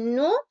is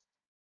no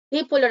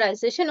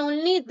depolarization,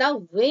 only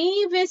the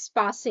wave is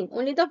passing,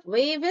 only the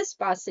wave is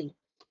passing.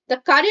 The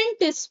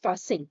current is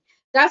passing.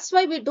 That's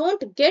why we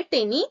don't get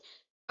any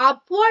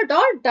upward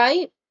or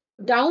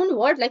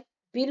downward, like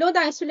below the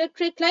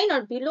isoelectric line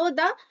or below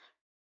the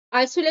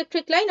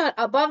isoelectric line or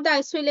above the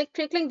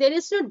isoelectric line. There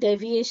is no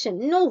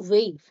deviation, no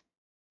wave.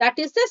 That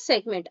is the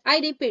segment. I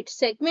repeat,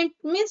 segment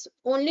means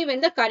only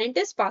when the current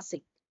is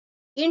passing.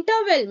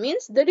 Interval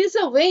means there is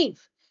a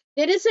wave,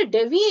 there is a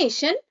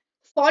deviation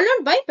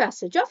followed by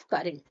passage of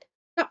current.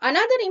 Now,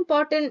 another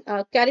important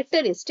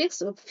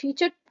characteristics or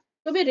feature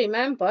to be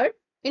remembered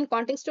in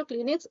context of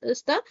clinics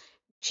is the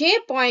J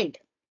point.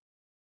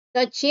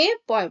 The J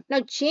point.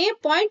 Now, J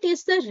point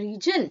is the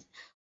region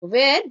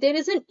where there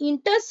is an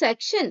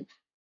intersection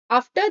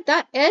after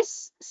the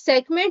S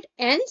segment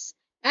ends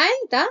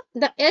and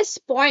the S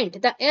point,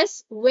 the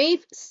S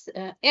wave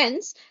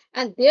ends,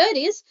 and there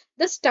is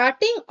the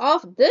starting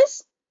of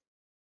this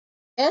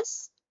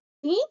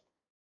ST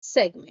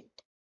segment.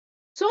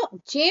 So,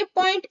 J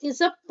point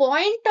is a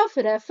point of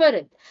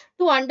reference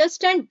to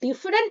understand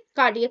different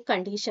cardiac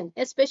condition,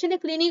 especially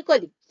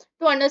clinically.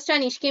 To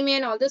understand ischemia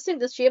and all this thing,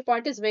 this J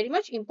point is very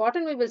much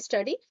important. We will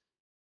study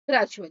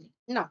gradually.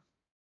 Now,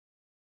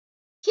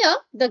 here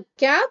the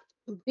gap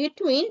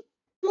between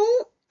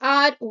two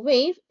R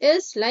wave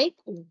is like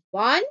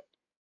one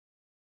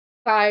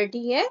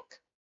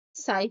cardiac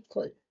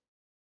cycle.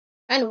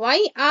 And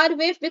why R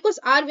wave? Because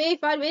R wave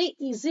are very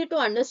easy to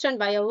understand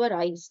by our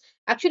eyes.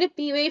 Actually,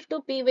 P wave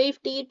to P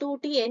wave, T to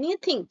T,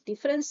 anything.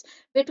 Difference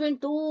between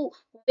two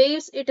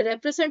waves, it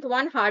represent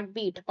one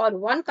heartbeat or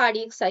one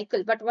cardiac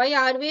cycle. But why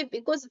R wave?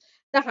 Because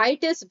the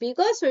height is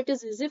bigger, so it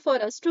is easy for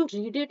us to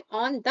read it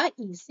on the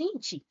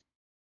ECG.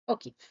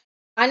 Okay.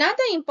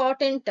 Another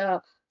important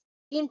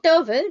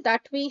interval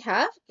that we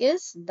have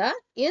is the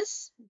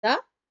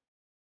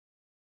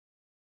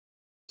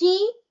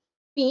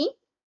TP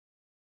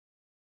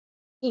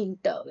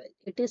interval.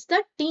 It is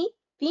the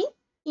TP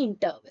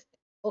interval.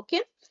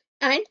 Okay.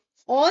 And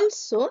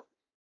also,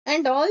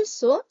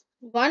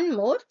 one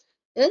more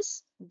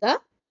is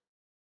the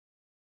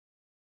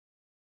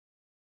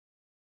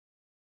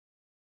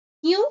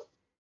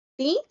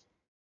QT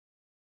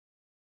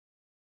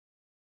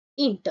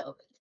interval.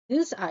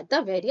 These are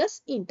the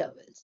various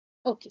intervals.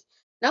 Okay.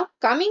 Now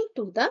coming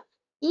to the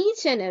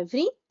each and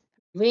every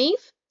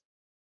wave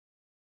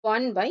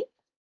one by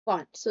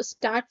one. So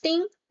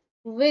starting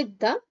with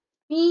the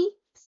P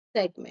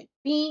segment,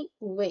 P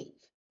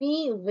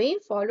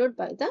wave followed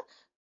by the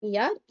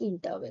PR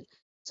interval.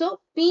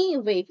 So P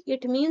wave,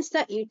 it means the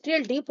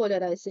atrial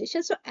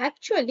depolarization. So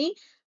actually,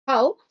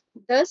 how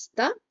does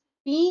the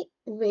P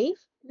wave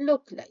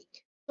look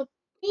like? So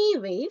P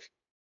wave,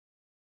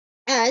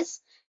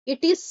 as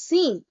it is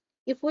seen,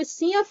 if we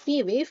see a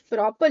P wave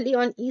properly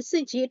on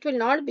ECG, it will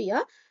not be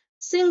a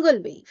single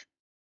wave.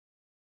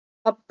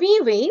 A P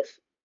wave,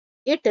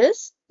 it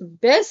is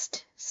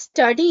best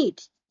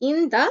studied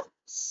in the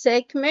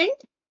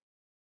segment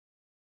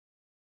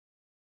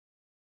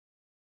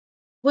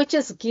which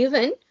is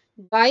given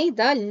by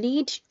the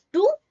lead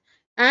 2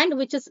 and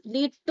which is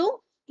lead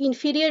to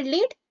inferior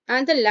lead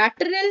and the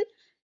lateral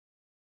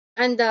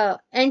and the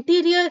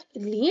anterior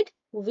lead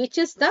which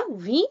is the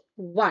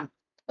V1.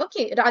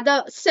 Okay,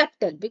 rather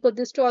septal, because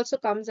this two also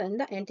comes in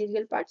the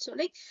anterior part. So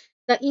like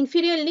the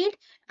inferior lead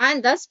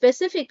and the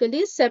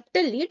specifically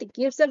septal lead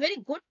gives a very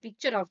good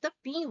picture of the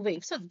P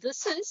wave. So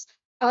this is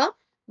a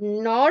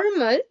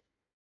normal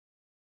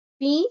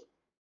P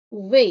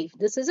wave.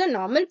 This is a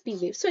normal P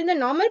wave. So in the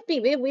normal P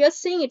wave, we are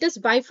seeing it is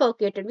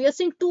bifurcated. We are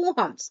seeing two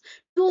humps,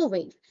 two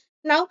waves.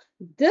 Now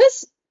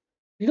this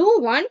blue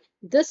one,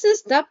 this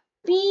is the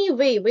P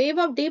wave, wave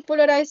of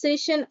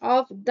depolarization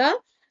of the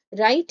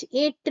right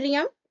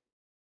atrium,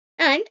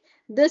 and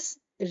this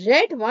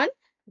red one,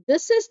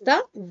 this is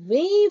the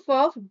wave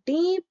of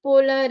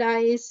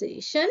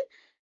depolarization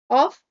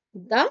of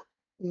the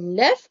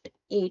left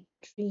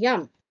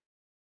atrium.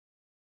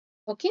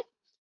 Okay,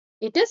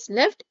 it is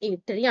left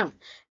atrium.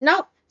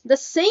 Now the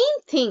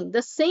same thing,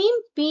 the same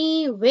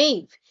P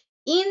wave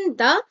in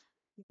the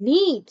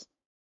lead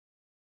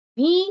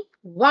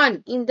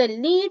V1, in the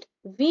lead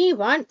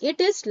V1,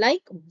 it is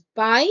like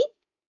biphasic.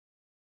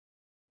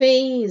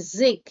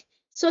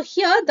 So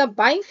here the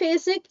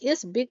biphasic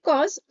is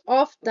because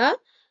of the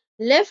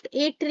left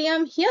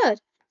atrium here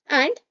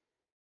and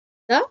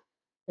the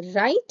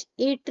right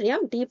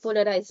atrium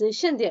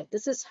depolarization there.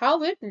 This is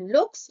how it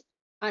looks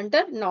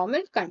under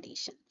normal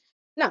condition.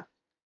 Now,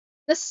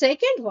 the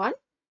second one,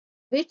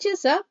 which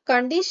is a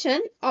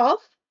condition of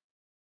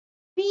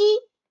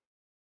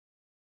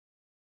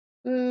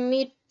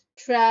P-mitrally.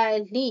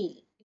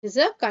 It is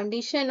a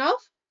condition of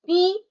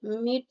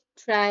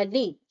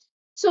P-mitrally.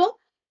 So,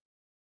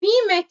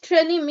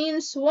 P-mitrally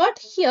means what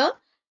here?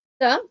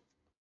 The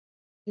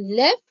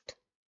left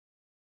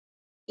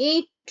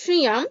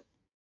atrium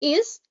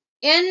is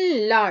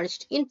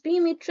enlarged. In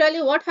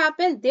P-mitrally, what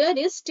happens? There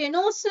is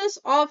stenosis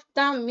of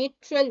the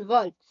mitral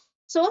valve.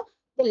 So,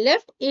 the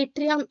left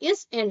atrium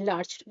is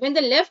enlarged. When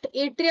the left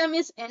atrium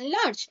is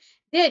enlarged,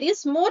 there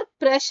is more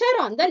pressure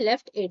on the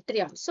left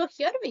atrium. So,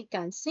 here we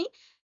can see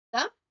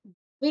the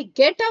we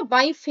get a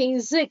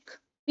biphasic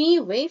P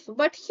wave,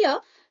 but here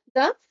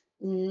the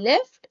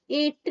left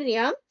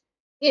atrium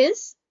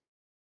is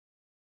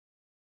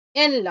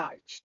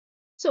enlarged.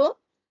 So,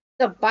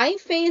 the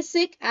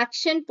biphasic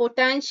action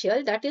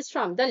potential, that is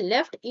from the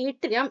left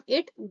atrium,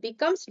 it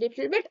becomes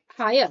little bit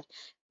higher.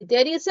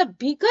 There is a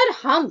bigger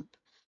hump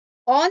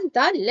on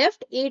the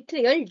left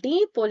atrial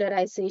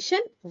depolarization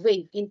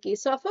wave in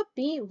case of a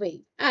P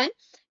wave. And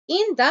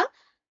in the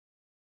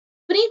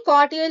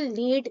precordial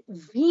lead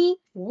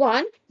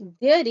V1,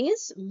 there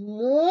is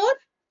more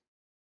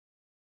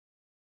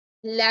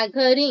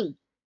lagering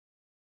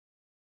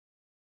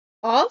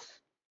of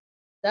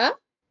the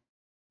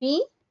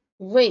P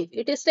wave.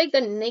 It is like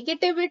the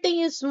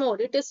negativity is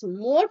more. It is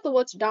more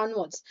towards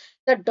downwards.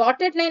 The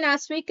dotted line,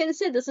 as we can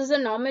see, this is a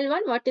normal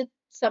one, what it's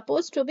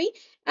supposed to be.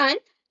 And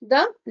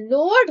the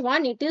lowered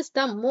one, it is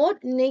the more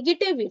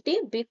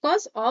negativity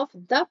because of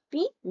the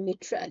P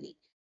mitrally.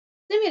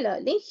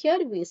 Similarly,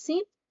 here we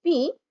see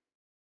P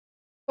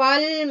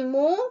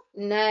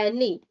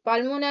pulmonary.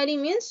 Pulmonary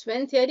means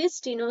when there is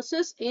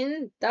stenosis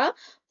in the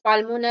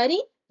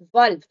pulmonary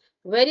valve.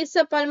 Where is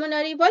the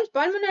pulmonary valve?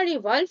 Pulmonary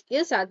valve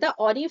is at the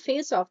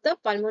orifice of the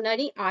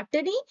pulmonary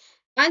artery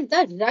and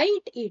the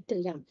right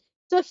atrium.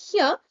 So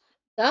here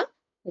the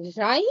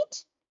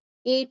right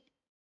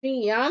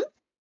atrium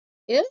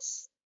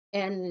is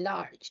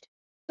enlarged.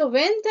 So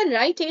when the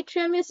right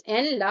atrium is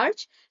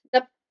enlarged,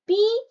 the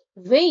P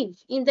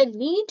wave in the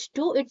lead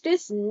 2, it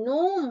is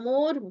no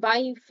more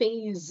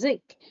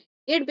biphasic.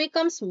 It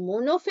becomes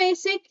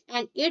monophasic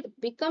and it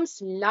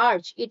becomes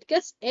large. It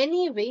gets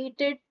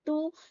elevated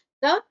to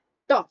the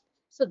top.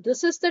 So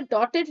this is the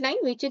dotted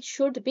line which it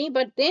should be,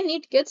 but then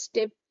it gets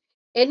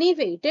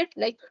elevated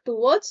like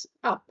towards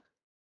up.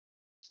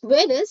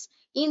 Whereas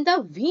in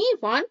the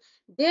V1,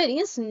 there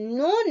is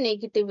no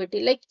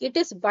negativity. Like it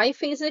is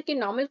biphasic in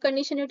normal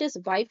condition, it is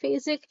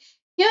biphasic.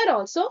 Here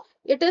also,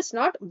 it is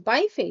not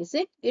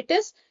biphasic. It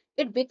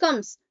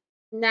becomes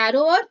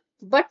narrower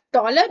but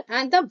taller,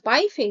 and the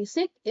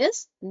biphasic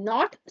is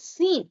not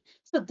seen.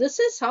 So this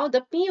is how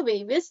the P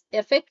wave is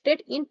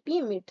affected in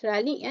P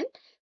mitrally and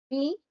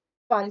P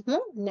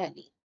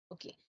pulmonary.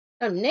 Okay.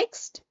 Now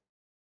next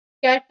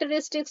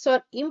characteristics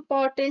or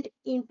important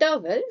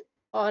interval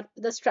or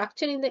the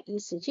structure in the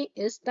ECG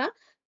is the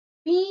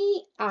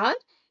PR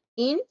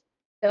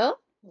interval.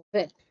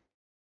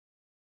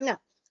 Now,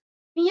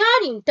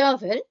 PR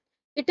interval,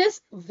 it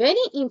is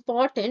very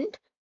important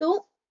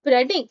to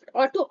predict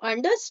or to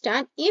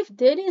understand if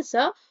there is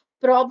a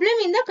problem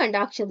in the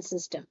conduction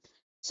system.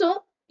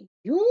 So,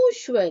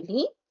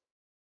 usually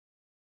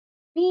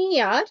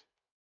PR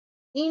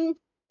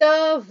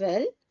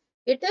interval,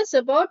 it is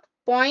about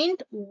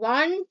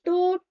 0.1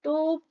 to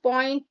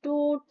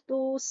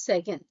 2.22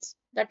 seconds.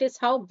 That is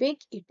how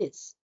big it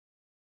is.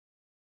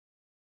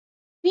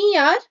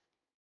 PR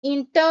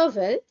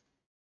interval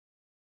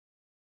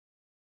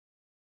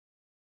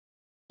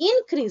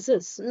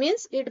increases,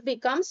 means it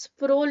becomes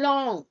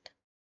prolonged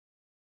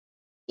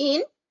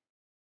in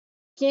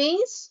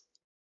case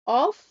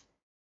of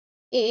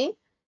a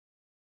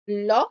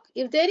block,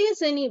 if there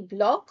is any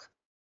block,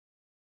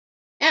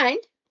 and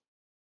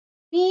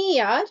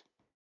PR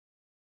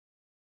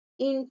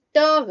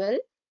interval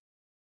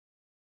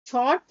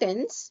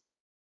shortens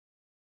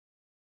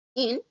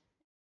in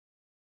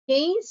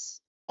case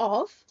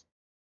of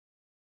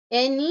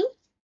any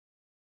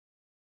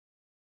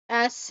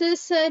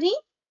accessory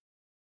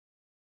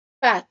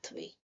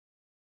pathway.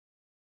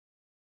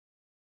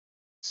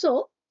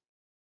 So,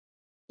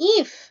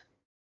 if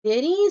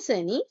there is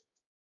any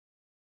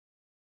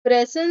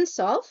presence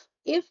of,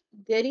 if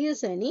there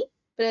is any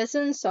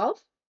presence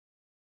of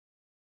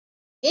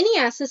any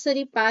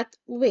accessory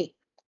pathway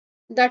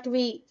that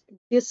we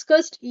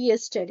discussed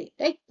yesterday,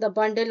 right? The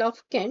bundle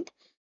of Kent.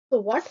 So,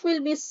 what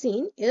will be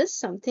seen is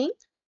something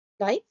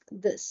like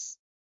this.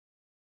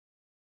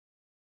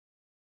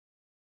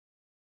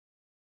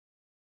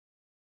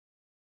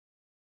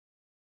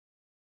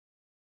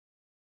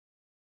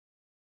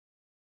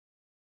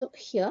 So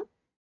here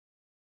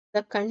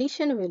the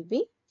condition will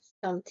be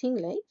something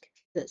like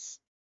this.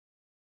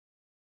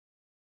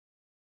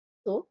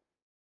 So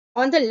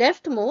on the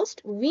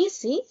leftmost, we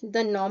see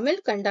the normal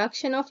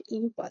conduction of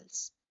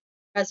impulse.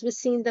 As we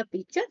see in the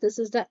picture, this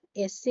is the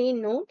SA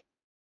node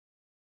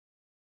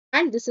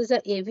and this is the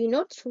AV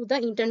node through the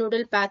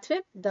internodal pathway.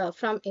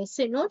 From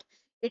SA node,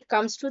 it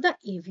comes to the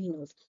AV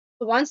node.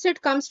 So once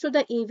it comes to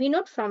the AV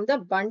node, from the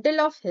bundle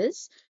of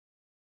His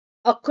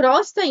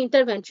across the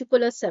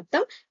interventricular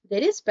septum,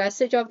 there is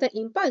passage of the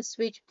impulse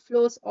which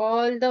flows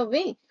all the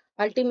way,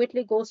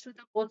 ultimately goes to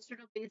the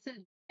posterior-basal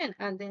region,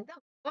 and then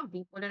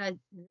the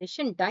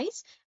depolarization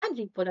dies and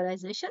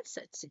repolarization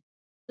sets in.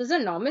 This is a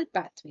normal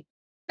pathway.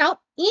 Now,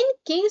 in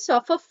case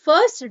of a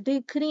first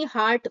degree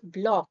heart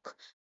block,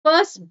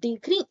 first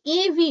degree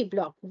AV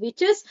block,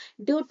 which is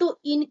due to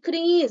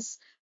increase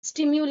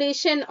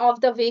stimulation of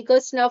the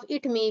vagus nerve,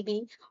 it may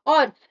be,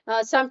 or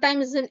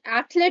sometimes in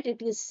athlete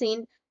it is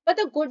seen. But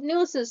the good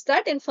news is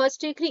that in first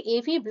degree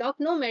AV block,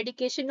 no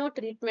medication, no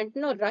treatment,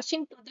 no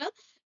rushing to the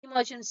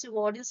emergency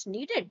ward is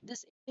needed.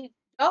 This AV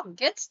block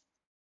gets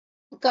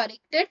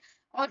corrected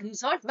or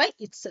resolved by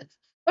itself.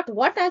 But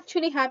what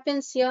actually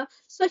happens here?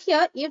 So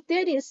here, if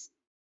there is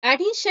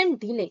addition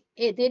delay,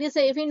 there is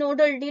a AV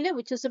nodal delay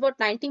which is about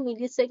 90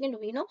 millisecond,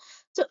 we know.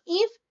 So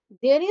if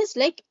there is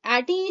like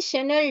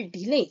additional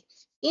delay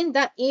in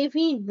the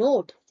AV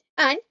node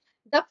and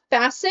the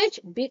passage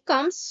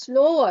becomes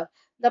slower,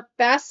 the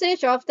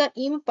passage of the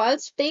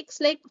impulse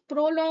takes like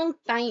prolonged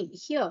time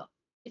here.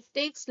 It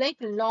takes like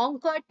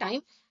longer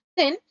time,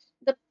 then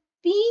the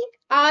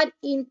PR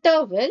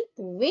interval,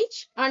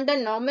 which under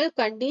normal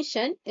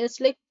condition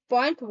is like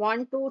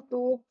 0.1 to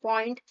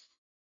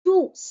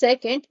 2.2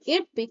 second,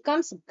 it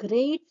becomes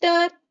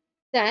greater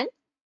than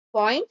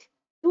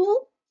 0.2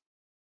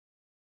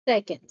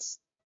 seconds.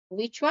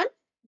 Which one?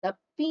 The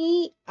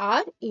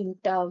PR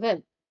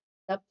interval.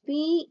 The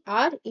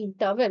PR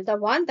interval, the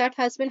one that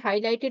has been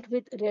highlighted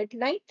with red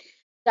line,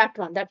 that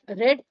one, that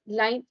red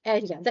line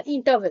area, the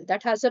interval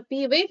that has a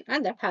P wave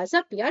and that has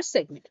a PR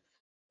segment.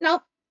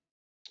 Now,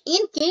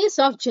 in case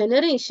of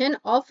generation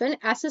of an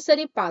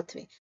accessory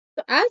pathway.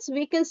 So as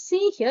we can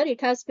see here,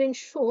 it has been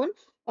shown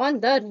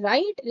on the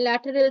right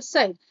lateral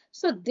side.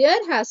 So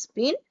there has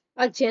been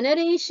a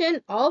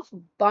generation of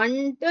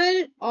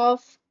bundle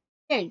of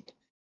Kent.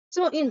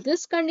 So in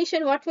this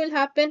condition, what will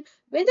happen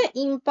when the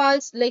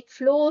impulse like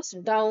flows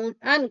down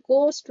and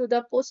goes to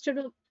the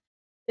posterior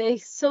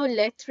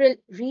basolateral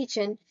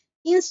region,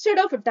 instead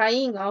of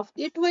dying off,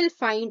 it will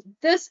find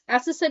this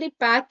accessory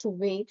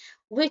pathway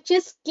which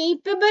is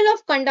capable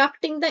of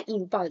conducting the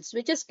impulse,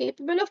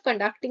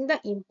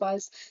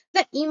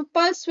 The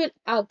impulse will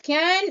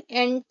again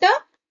enter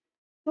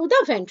to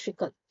the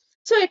ventricle.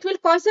 So it will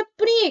cause a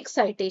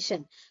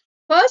pre-excitation.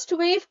 First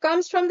wave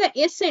comes from the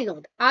SA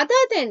node. Other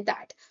than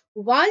that,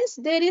 once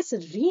there is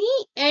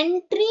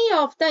re-entry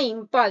of the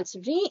impulse,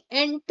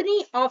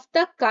 re-entry of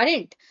the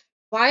current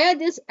via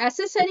this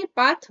accessory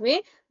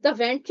pathway, the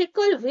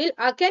ventricle will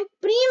again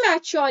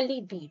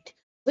prematurely beat.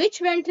 Which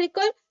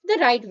ventricle? The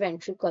right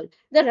ventricle,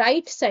 the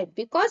right side,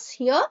 because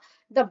here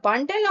the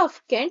bundle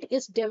of Kent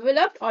is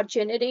developed or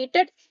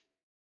generated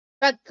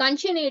a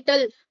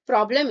congenital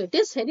problem, it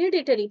is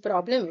hereditary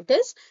problem,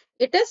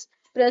 it is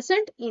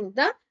present in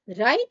the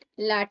right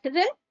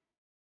lateral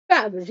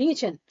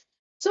region.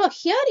 So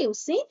here you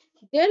see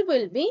there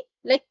will be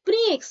like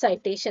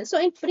pre-excitation. So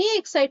in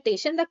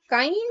pre-excitation, the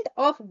kind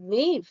of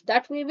wave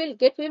that we will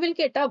get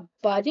a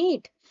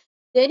buried.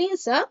 There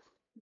is a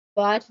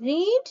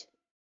buried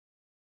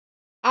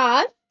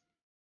R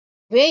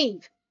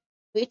wave,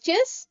 which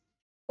is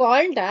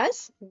called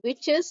as,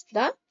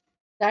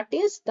 that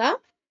is the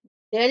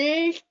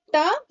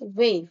delta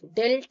wave,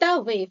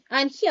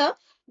 and here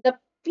the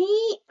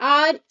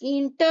PR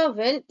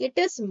interval, it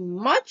is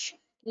much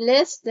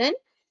less than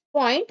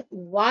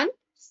 0.1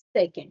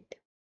 second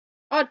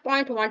or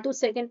 0.12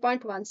 second,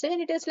 0.1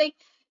 second, it is like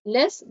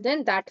less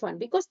than that one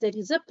because there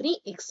is a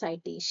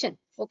pre-excitation.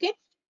 Okay,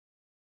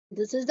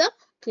 this is the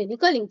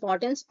clinical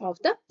importance of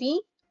the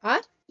PR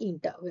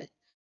interval.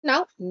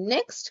 Now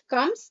next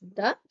comes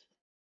the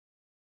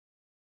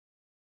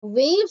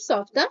waves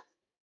of the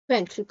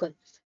ventricle.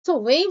 So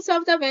waves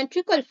of the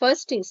ventricle,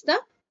 first is the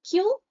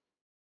Q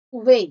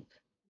wave.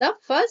 The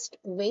first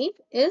wave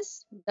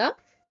is the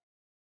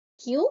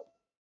Q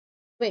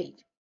wave.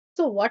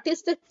 So what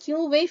is the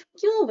Q wave?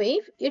 Q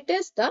wave, it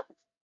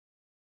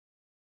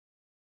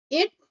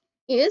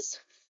is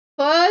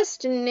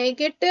first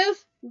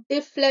negative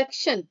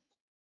deflection.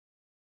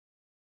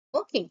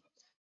 Okay.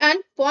 And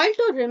point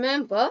to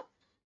remember,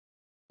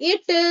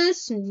 it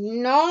is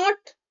not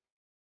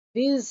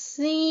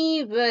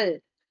visible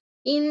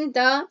in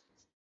the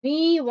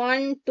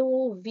V1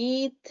 to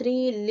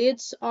V3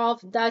 lids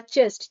of the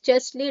chest.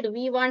 Chest lid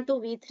V1 to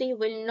V3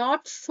 will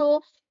not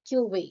show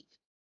Q wave.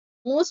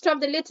 Most of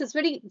the lids is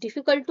very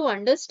difficult to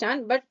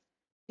understand, but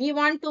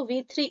V1 to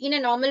V3 in a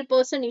normal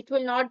person, it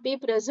will not be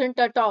present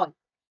at all.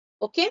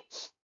 Okay.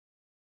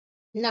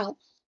 Now,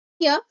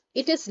 Here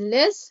it is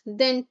less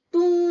than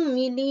 2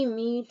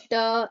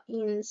 millimeter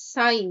in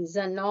size,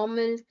 a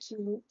normal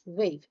Q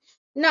wave.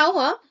 Now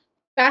a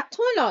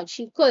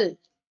pathological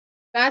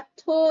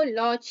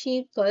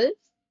pathological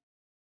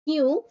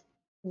Q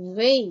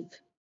wave.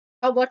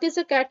 What is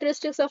the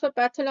characteristics of a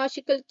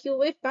pathological Q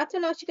wave?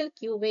 Pathological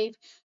Q wave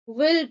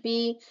will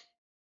be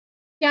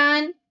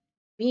can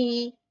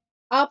be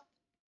up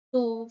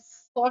to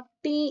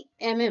 40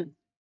 mm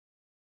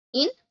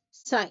in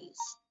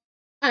size,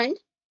 and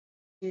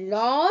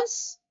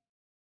loss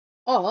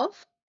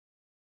of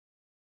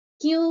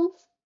Q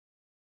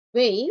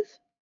wave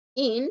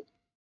in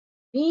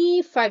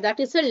V5,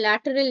 that is the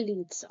lateral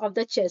leads of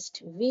the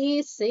chest.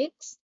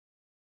 V6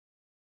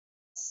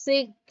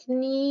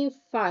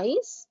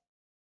 signifies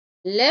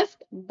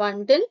left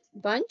bundle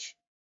bunch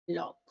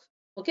lock.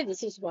 Okay,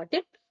 this is what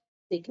it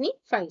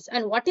signifies.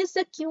 And what is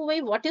the Q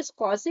wave? What is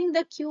causing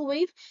the Q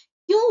wave?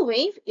 Q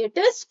wave, it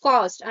is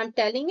caused, I'm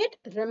telling it,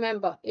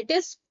 remember, it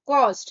is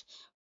caused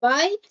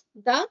by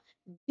the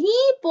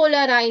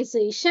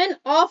depolarization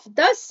of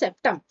the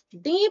septum.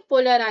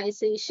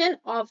 Depolarization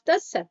of the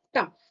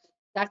septum.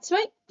 That's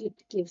why it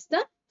gives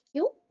the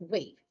Q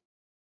wave.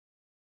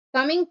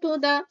 Coming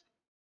to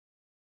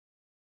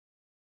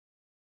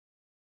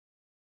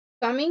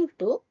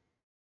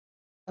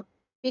a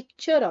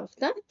picture of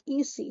the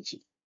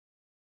ECG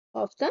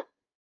of the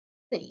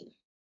same.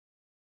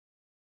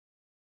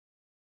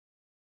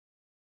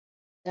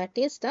 That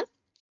is the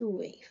Q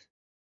wave.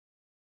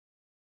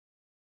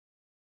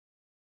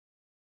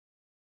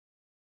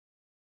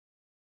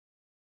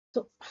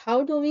 So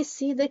how do we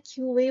see the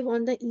Q wave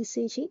on the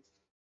ECG?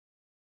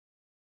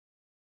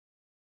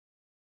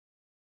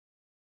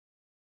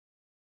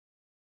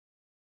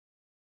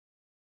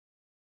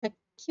 A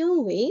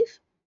Q wave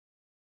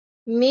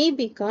may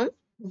become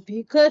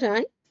bigger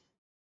and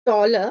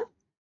taller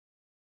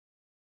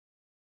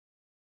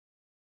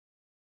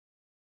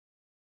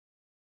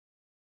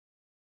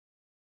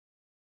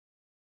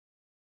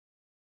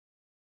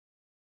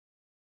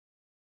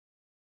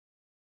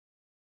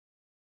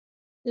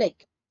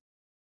like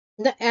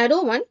the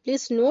arrow one.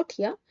 Please note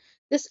here,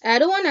 this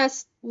arrow one,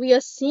 as we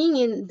are seeing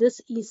in this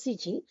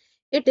ECG,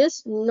 it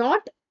is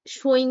not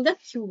showing the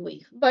Q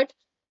wave, but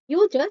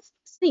you just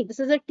see this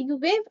is a T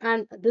wave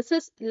and this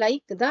is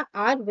like the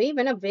R wave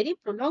and a very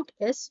prolonged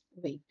S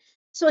wave.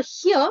 So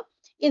here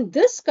in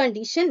this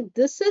condition,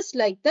 this is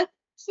like the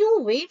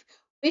Q wave,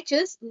 which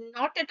is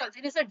not at all.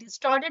 There is a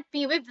distorted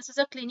P wave. This is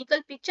a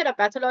clinical picture, a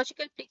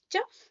pathological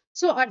picture.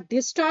 So a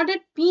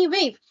distorted P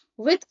wave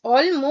with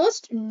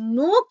almost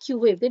no Q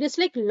wave. There is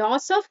like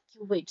loss of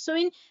Q wave. So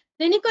in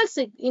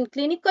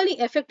clinically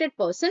affected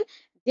person,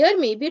 there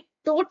may be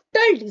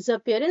total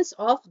disappearance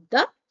of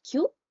the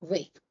Q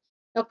wave.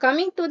 Now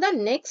coming to the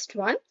next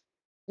one,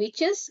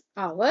 which is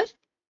our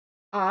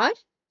R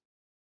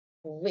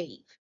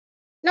wave.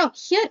 Now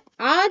here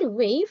R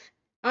wave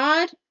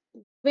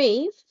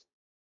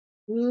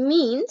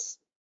means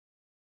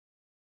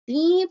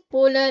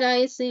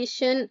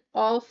depolarization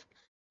of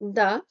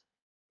the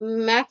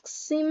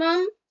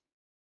maximum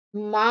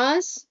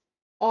mass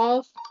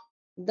of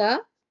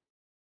the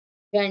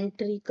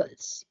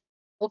ventricles.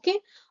 Okay,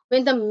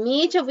 when the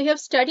major, we have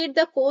studied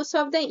the course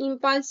of the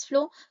impulse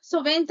flow.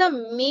 So when the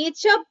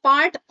major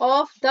part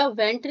of the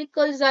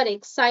ventricles are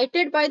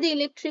excited by the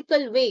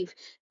electrical wave,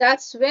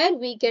 that's where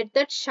we get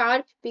that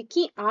sharp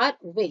picky R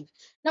wave.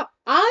 Now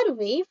R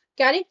wave,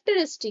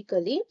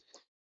 characteristically,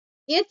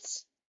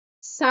 its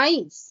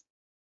size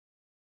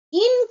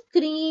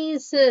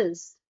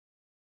increases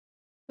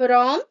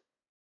from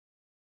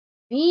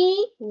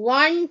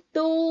V1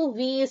 to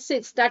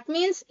V6. That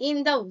means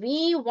in the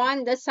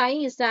V1, the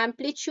size, the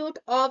amplitude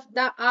of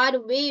the R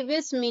wave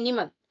is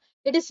minimal.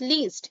 It is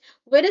least.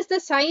 Whereas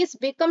the size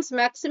becomes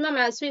maximum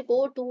as we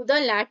go to the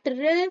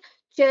lateral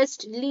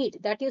chest lead.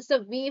 That is the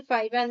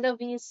V5 and the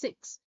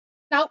V6.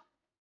 Now,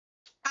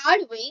 R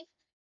wave,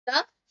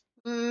 the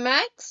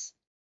max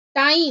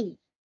time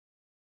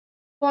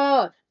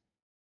for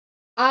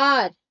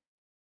R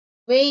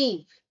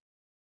wave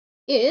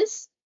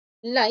is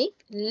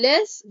like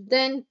less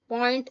than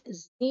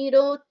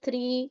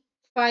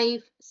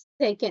 0.035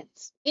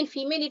 seconds. In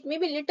female, it may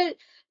be little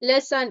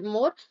less and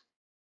more,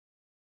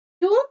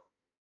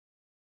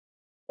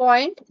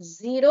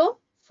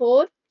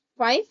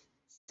 2.045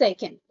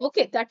 second.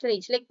 Okay, that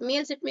range. Like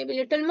males, it may be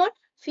little more,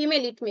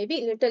 female, it may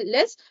be little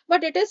less,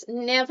 but it is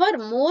never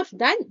more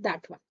than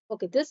that one.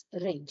 Okay, this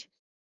range.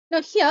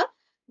 Now here,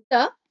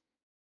 the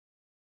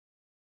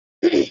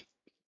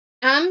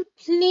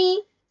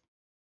amplitude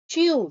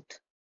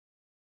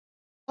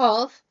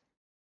of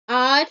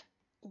R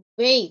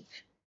wave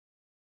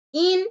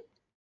in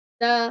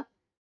the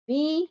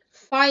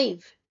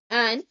V5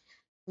 and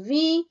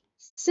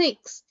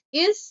V6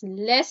 is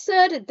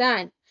lesser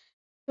than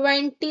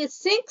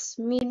 26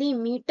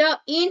 millimeter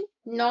in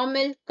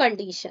normal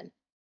condition.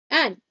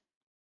 And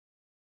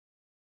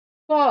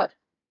for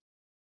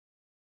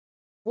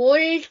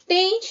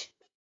voltage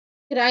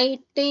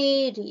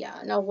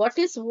criteria. Now, what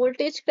is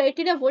voltage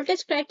criteria?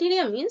 Voltage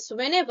criteria means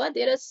whenever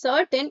there are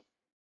certain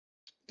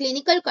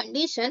clinical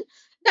condition,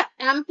 the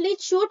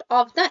amplitude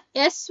of the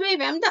S wave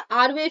and the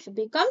R wave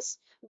becomes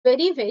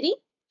very, very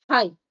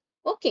high.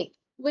 Okay,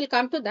 we'll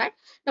come to that.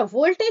 Now,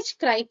 voltage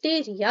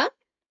criteria,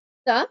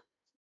 the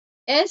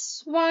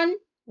S1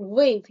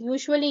 wave,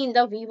 usually in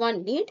the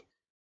V1 lead,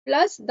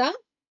 plus the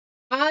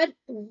R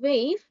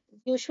wave,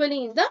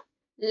 usually in the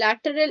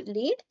lateral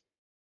lead,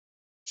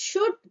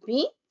 should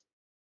be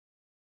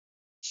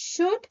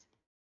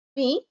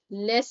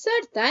lesser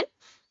than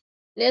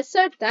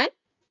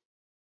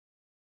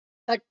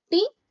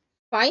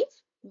 35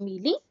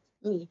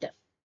 millimeter.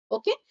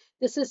 Okay,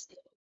 this is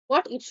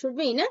what it should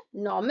be in a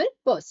normal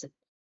person.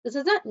 This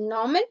is a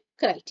normal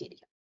criteria.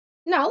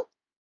 Now,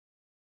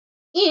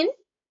 in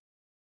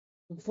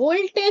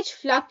voltage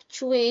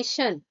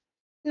fluctuation,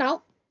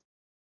 now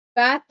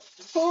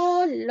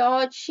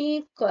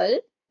pathological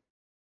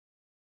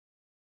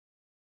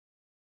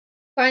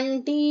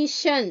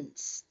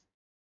conditions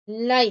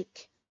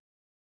like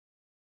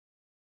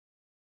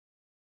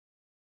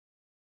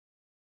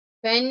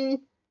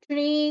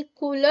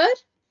ventricular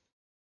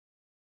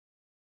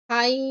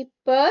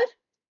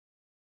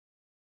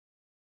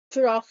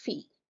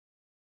hypertrophy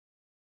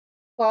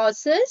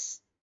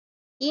causes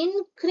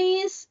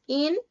increase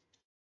in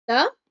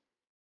the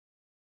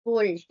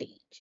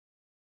voltage.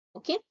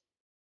 Okay,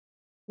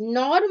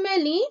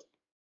 normally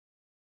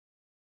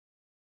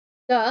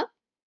the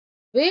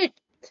width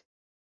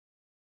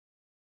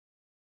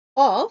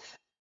of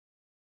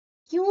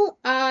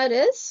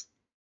QRS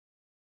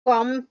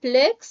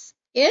complex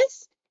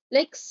is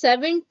like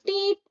 70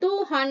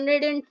 to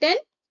 110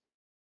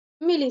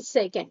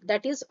 millisecond.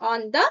 That is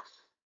on the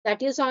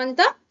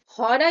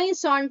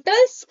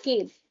horizontal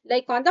scale,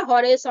 like on the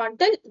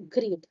horizontal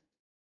grid.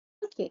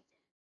 Okay,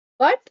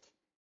 but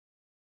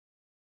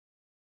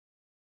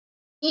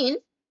in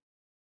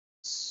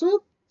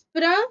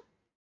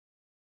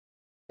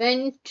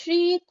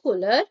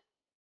supraventricular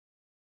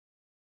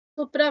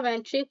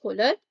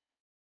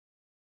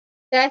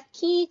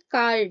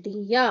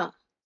tachycardia,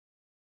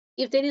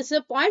 if there is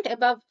a point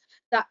above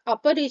the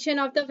upper region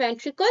of the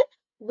ventricle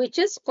which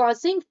is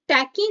causing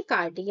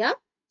tachycardia,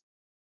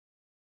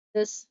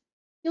 this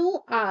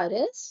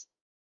QRS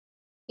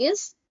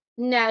is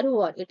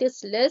narrower. It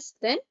is less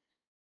than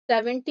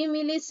 70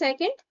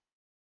 millisecond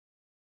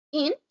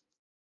in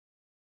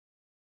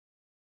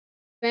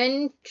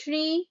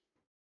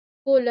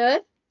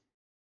ventricular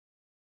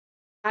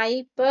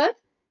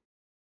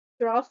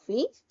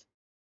hypertrophy.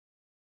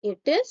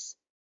 It is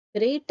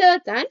greater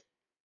than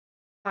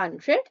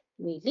 100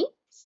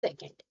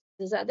 millisecond.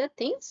 These are the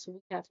things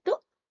we have to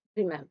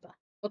remember.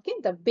 Okay,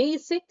 the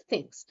basic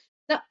things.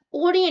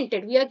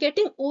 We are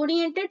getting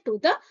oriented to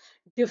the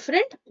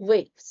different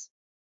waves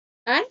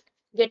and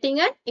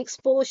getting an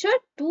exposure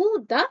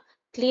to the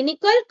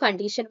clinical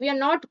condition. We are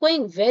not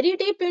going very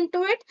deep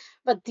into it,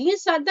 but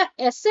these are the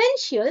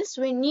essentials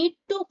we need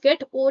to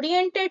get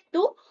oriented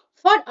to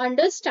for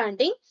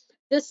understanding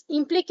this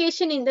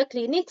implication in the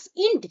clinics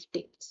in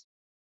details.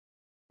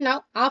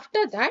 Now,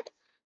 after that,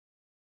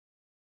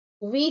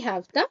 we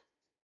have the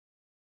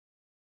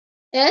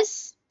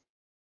S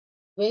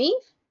wave.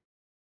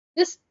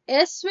 This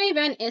S wave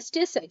and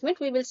ST segment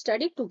we will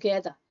study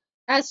together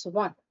as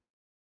one.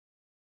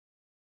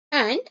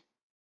 And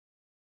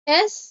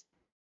ST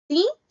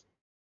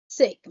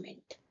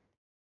segment.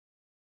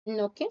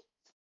 Okay.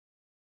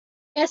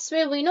 S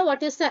wave, we know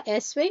what is the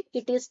S wave.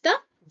 It is the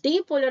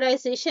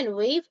depolarization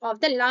wave of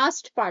the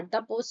last part,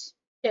 the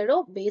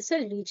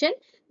posterior-basal region,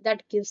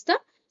 that gives the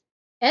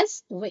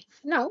S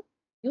wave. Now,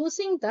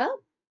 using the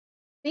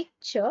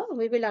picture,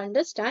 we will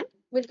understand,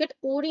 we'll get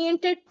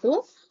oriented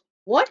to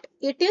what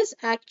it is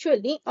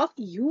actually of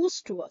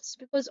use to us,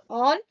 because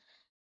all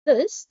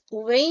this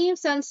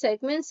waves and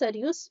segments are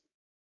used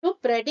to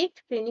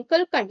predict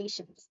clinical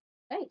conditions,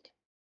 right?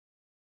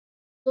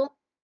 So,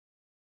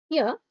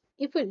 here,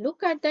 if we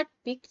look at that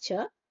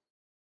picture,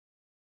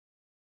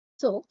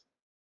 so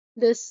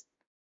this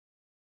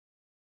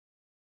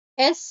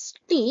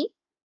ST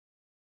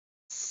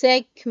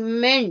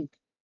segment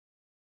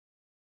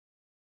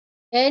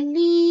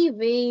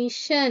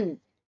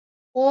elevation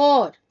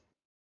or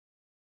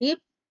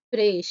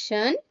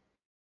depression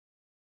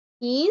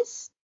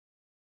is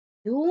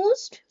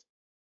used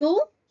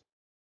to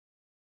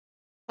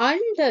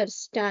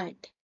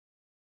understand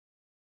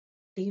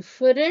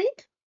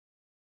different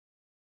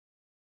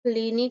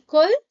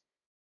clinical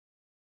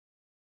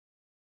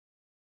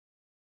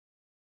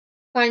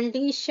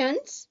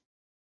conditions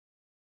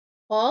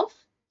of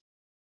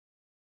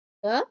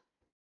the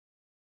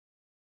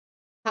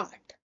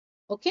heart.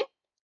 Okay,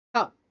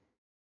 how?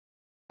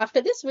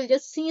 After this, we'll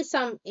just see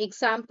some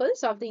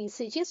examples of the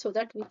ECG so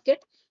that we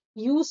get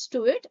used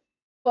to it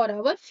for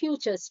our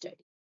future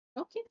study.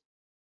 Okay.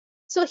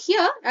 So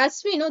here,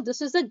 as we know,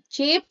 this is a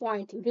J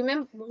point. We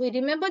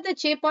remember the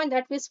J point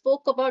that we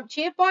spoke about.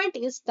 J point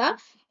is the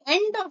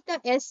end of the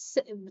S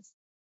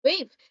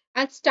wave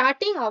and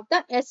starting of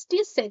the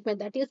ST segment.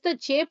 That is the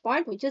J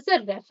point, which is the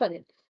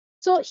referent.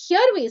 So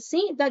here we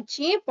see the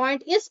J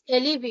point is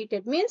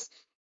elevated. Means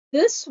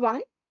this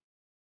one,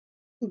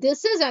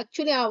 this is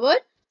actually our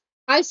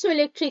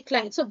isoelectric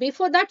line. So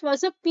before that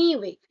was a P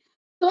wave.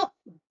 So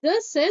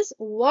this is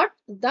what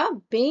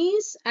the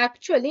base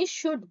actually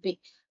should be.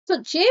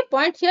 So J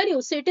point here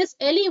you see it is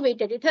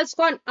elevated. It has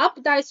gone up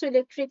the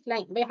isoelectric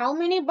line by how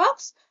many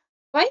boxes?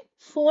 By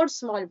 4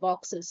 small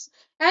boxes.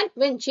 And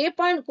when J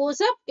point goes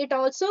up, it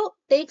also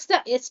takes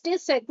the ST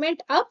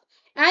segment up,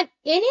 and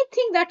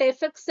anything that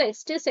affects the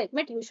ST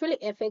segment usually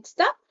affects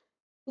the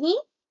P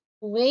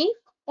wave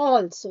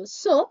also.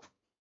 So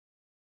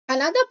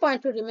another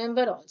point to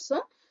remember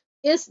also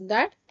is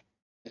that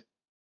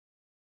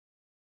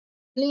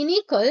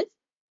clinical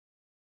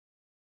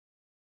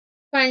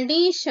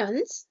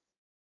conditions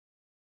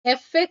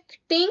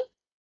affecting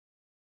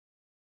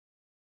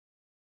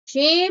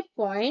J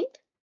point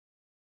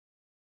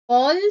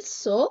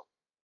also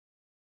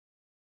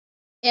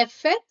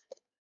affect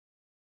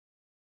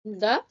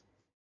the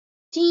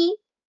T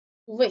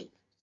wave.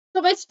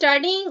 So by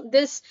studying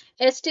this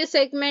ST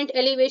segment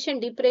elevation,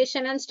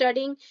 depression, and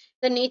studying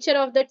the nature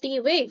of the T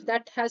wave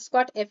that has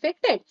got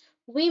affected,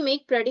 we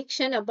make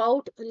prediction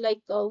about,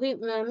 like we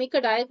make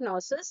a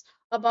diagnosis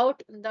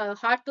about the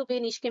heart to be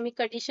in ischemic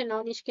condition,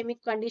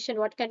 non-ischemic condition,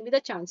 what can be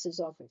the chances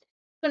of it.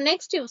 So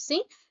next you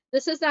see,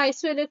 this is the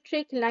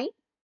isoelectric line,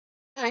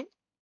 and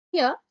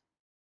here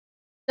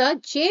the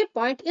J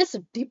point is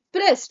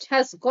depressed,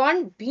 has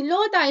gone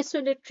below the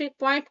isoelectric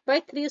point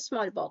by 3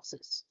 small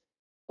boxes.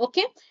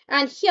 Okay,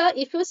 and here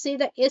if you see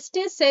the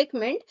ST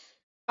segment,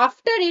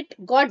 after it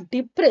got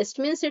depressed,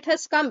 means it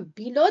has come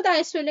below the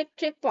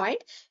isoelectric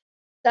point,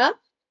 the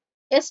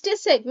ST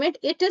segment,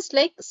 it is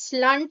like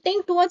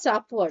slanting towards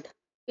upward.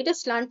 It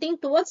is slanting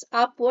towards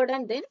upward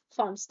and then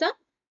forms the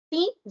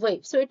T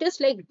wave. So it is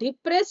like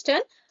depressed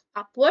and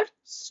upward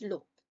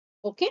slope.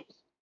 Okay,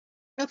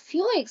 a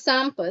few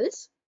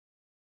examples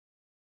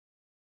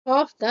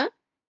of the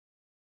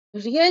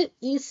real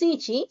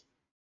ECG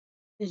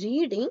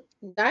reading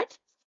that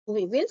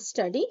we will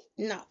study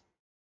now.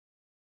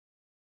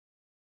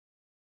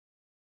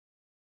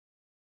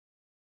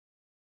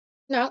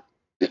 Now,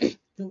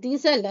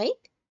 these are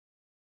like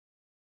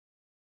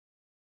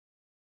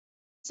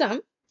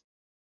some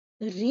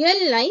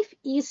real life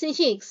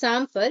ECG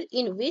example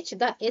in which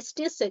the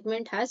ST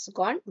segment has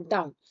gone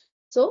down.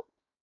 So,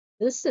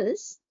 this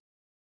is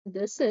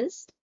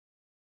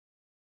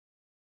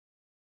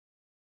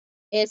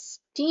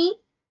ST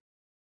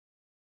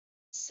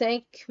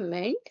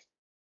segment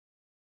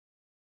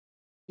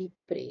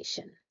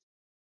depression.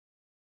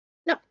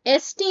 Now,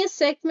 ST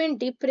segment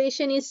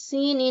depression is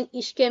seen in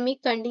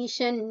ischemic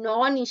condition,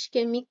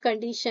 non-ischemic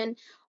condition.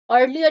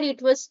 Earlier,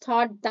 it was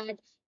thought that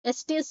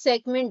ST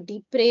segment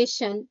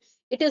depression,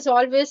 it is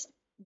always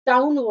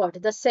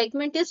downward. The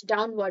segment is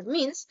downward,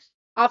 means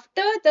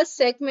after the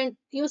segment,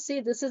 you see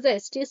this is the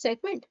ST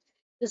segment.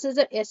 This is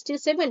the ST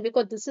segment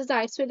because this is the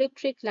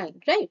isoelectric line,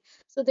 right?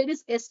 So there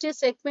is ST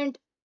segment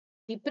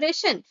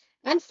depression,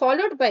 and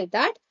followed by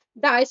that,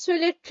 the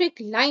isoelectric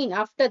line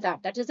after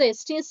that, that is the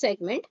ST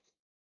segment,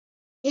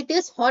 it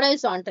is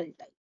horizontal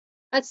type.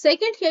 And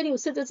second, here you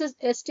see this is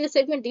ST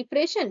segment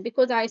depression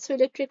because the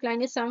isoelectric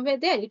line is somewhere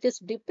there. It is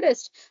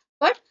depressed,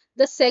 but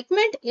the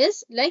segment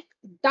is like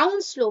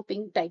down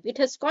sloping type. It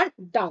has gone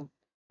down.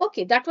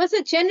 Okay, that was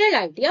a general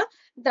idea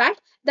that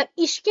the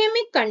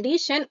ischemic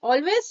condition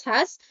always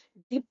has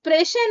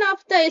depression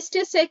of the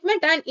ST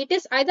segment and it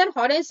is either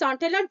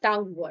horizontal or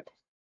downward.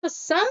 So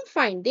some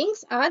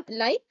findings are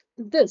like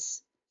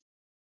this.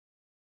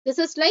 This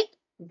is like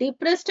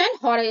depressed and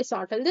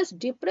horizontal. This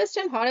depressed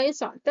and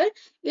horizontal,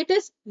 it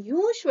is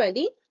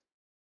usually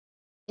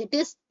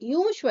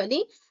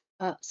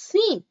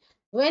seen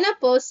when a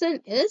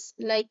person is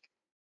like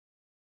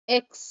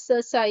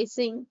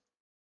exercising,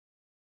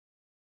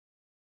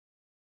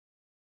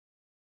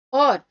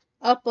 or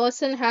a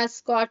person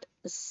has got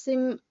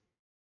sympathetic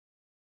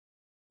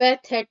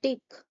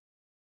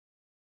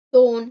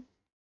tone,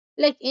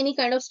 like any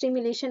kind of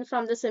stimulation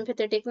from the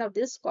sympathetic nerve.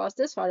 This causes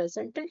this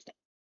horizontal type.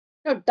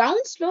 Now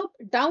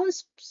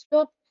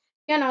downslope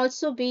can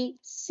also be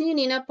seen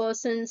in a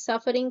person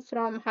suffering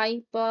from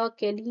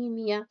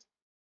hyperkalemia.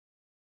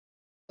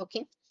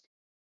 Okay,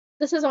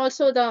 this is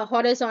also the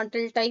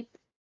horizontal type.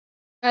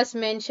 As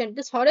mentioned,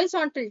 this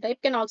horizontal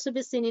type can also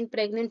be seen in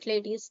pregnant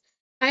ladies.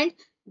 And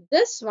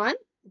this one,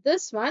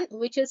 this one,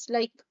 which is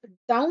like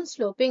down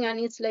sloping and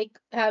it's like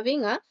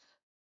having a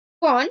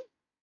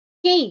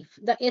concave.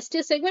 The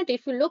ST segment,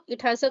 if you look,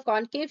 it has a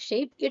concave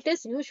shape. It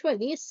is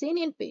usually seen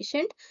in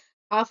patient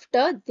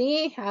after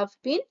they have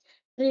been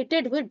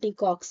treated with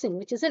decoxin,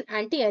 which is an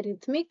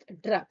antiarrhythmic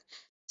drug.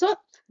 So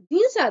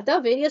these are the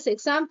various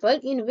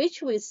examples in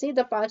which we see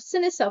the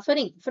person is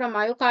suffering from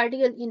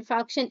myocardial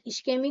infarction,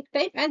 ischemic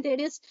type, and there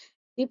is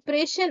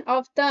depression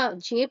of the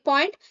J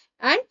point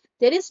and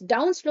there is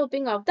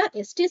downsloping of the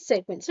ST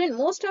segment. So in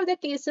most of the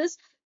cases,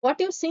 what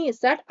you see is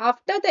that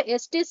after the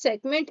ST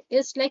segment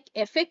is like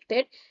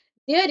affected,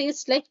 there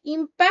is like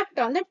impact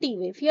on the T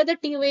wave. Here the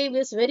T wave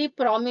is very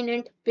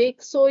prominent,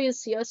 big, so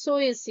is here, so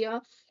is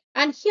here.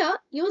 And here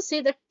you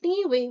see the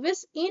T wave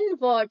is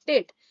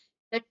inverted.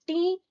 The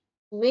T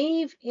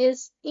wave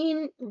is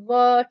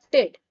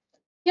inverted.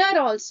 Here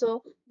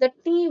also the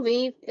T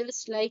wave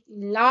is like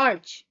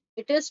large.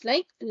 It is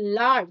like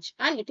large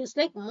and it is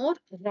like more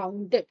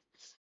rounded.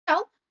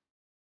 Now,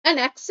 an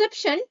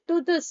exception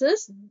to this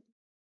is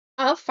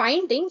a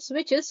findings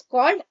which is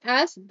called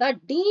as the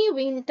de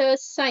Winter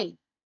sign.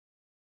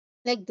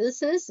 Like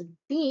this is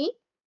de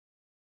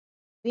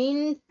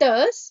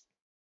Winter's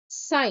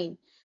sign.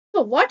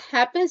 So what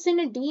happens in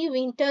a de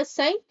Winter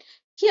sign?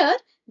 Here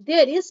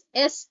there is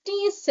ST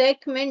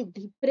segment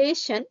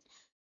depression,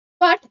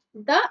 but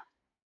the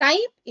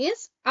type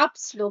is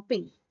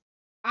upsloping.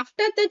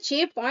 After the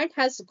J point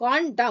has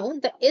gone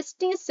down, the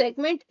ST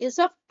segment is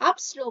of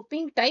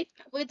upsloping type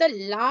with a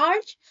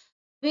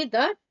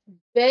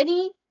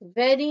very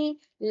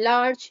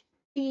large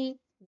T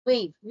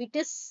wave, which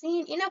is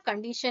seen in a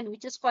condition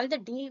which is called the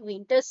D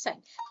Winter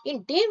sign.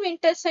 In D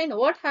Winter sign,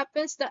 what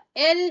happens? The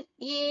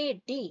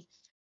LAD,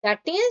 that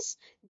is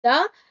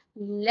the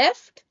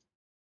left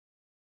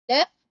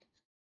left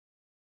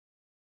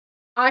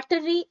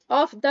artery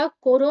of the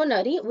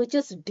coronary, which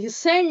is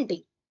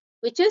descending,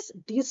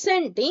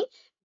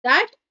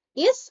 that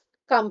is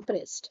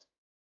compressed.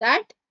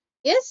 That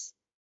is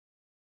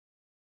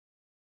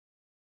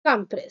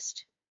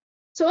compressed.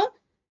 So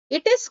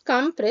it is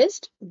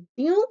compressed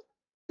due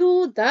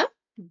to the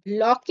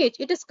blockage.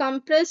 It is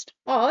compressed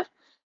or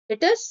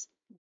it is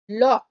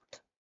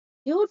blocked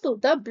due to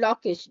the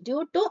blockage,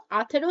 due to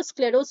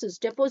atherosclerosis,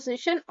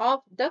 deposition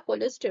of the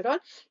cholesterol.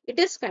 It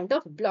is kind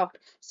of blocked.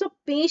 So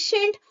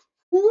patient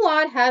who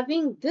are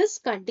having this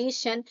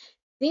condition,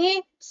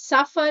 they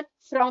suffer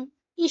from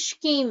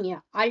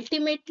ischemia,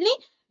 ultimately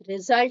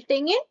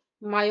resulting in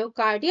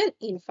myocardial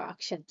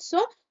infarction.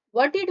 So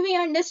what did we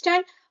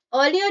understand?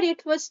 Earlier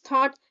it was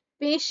thought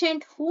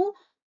patient who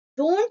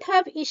don't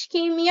have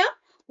ischemia,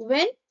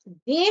 when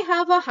they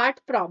have a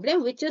heart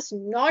problem which is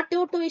not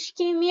due to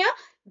ischemia,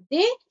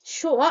 they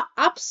show a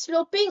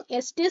upsloping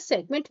ST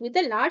segment with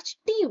a large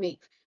T wave.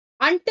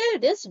 Until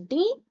this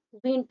D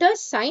Winter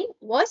sign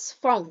was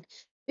found,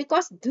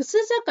 because this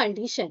is a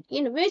condition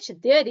in which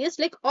there is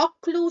like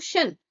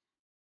occlusion.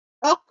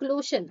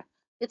 Occlusion.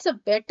 It's a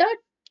better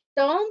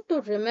term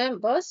to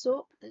remember,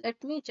 so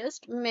let me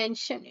just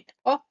mention it.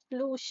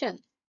 Occlusion,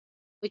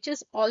 which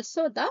is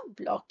also the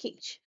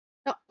blockage.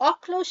 The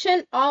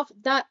occlusion of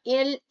the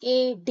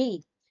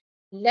LAD,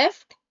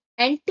 left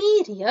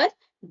anterior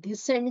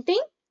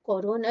descending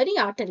coronary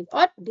artery,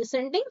 or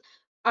descending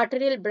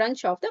arterial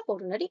branch of the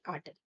coronary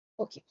artery.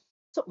 Okay.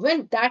 So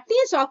when that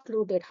is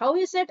occluded, how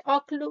is it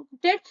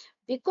occluded?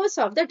 Because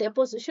of the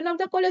deposition of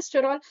the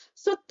cholesterol.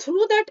 So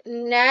through that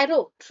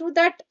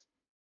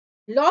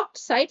blocked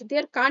site,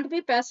 there can't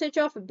be passage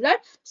of blood.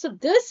 So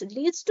this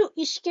leads to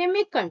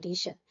ischemic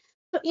condition.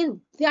 So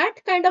in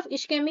that kind of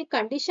ischemic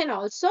condition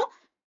also,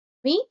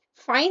 we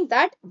find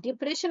that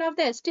depression of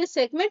the ST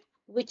segment,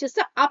 which is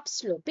the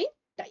upsloping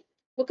type.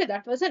 Okay,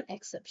 that was an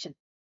exception.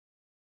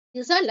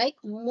 These are like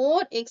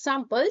more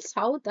examples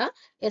how the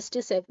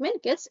ST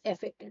segment gets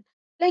affected.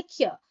 Like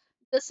here,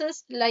 this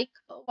is like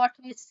what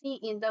we see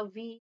in the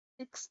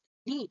V6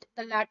 lead,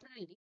 the lateral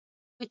lead,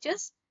 which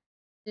is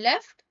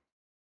left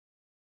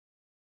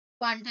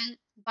bundle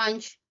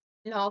bunch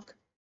block.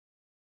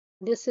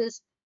 This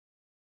is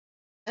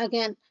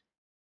again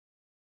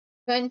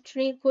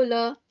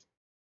ventricular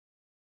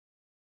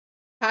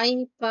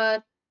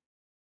hypertrophy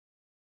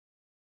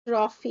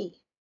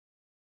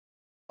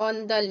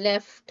on the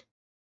left.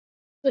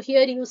 So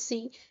here you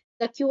see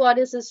the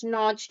QRS is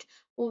notched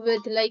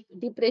with like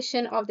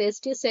depression of the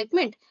ST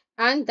segment,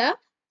 and the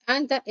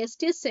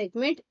ST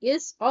segment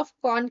is of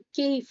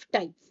concave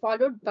type,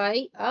 followed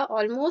by a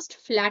almost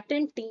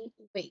flattened T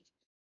wave.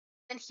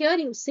 And here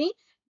you see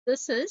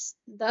this is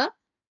the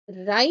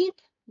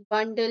right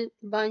bundle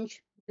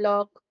bunch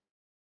block.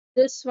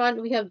 This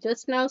one we have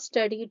just now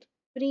studied,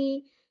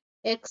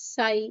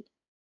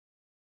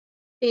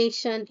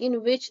 pre-excitation,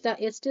 in which the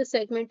ST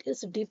segment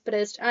is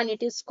depressed and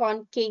it is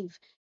concave.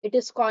 It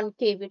is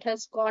concave. It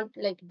has gone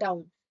like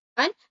down.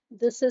 And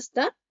this is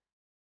the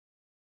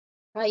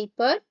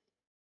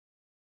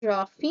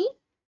hypertrophy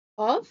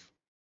of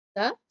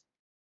the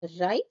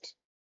right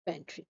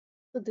ventricle.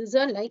 So these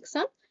are like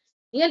some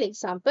real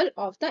example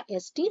of the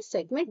ST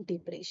segment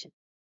depression.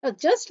 Now,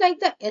 just like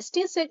the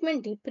ST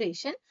segment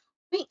depression,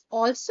 we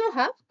also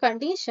have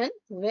condition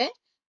where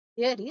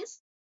there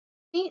is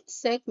ST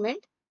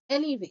segment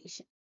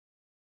elevation,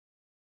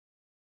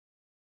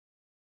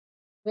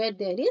 where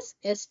there is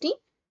ST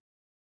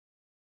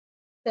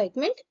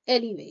segment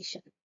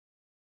elevation.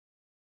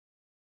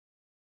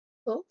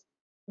 So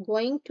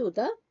going to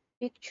the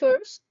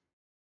pictures,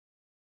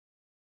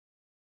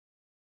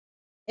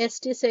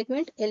 ST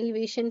segment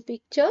elevation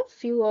picture,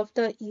 few of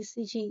the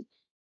ECG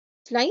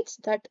slides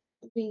that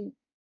we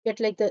get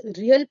like the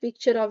real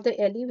picture of the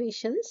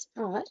elevations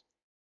are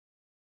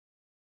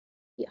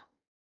here.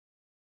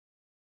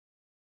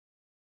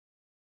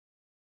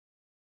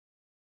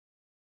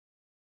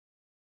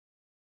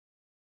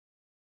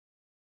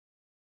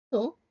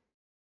 So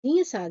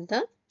these are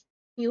the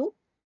few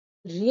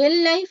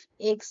real life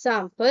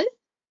example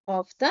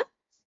of the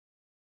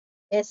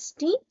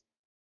ST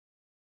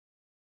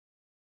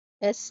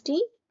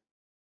ST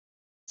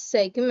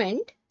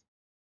segment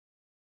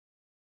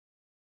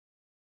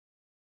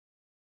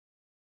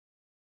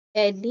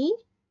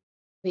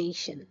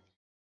elevation.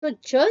 So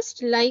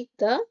just like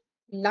the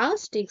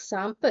last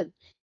example,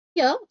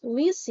 here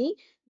we see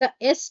the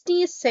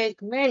ST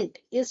segment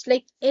is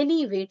like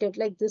elevated,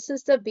 like this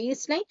is the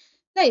baseline.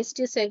 The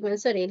ST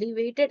segments are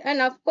elevated,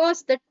 and of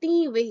course, the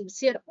T waves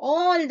here,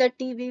 all the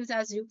T waves,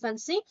 as you can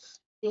see,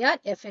 they are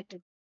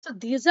affected. So,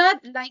 these are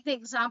like the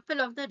example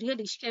of the real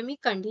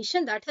ischemic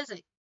condition that has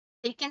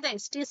taken the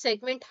ST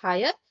segment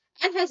higher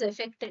and has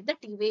affected the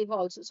T wave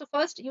also. So,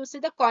 first you see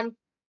the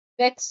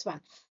convex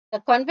one.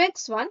 The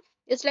convex one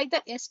is like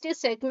the ST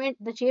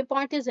segment, the J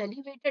point is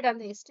elevated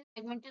and the ST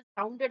segment is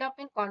rounded up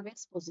in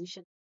convex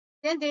position.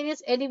 Then there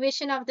is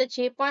elevation of the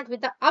J point with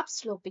the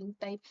upsloping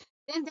type.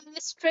 Then there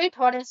is straight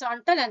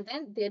horizontal, and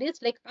then there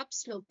is like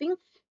upsloping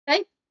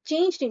type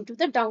changed into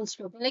the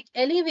downsloping. Like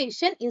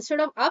elevation, instead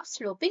of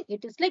upsloping,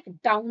 it is like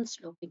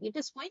downsloping. It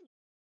is going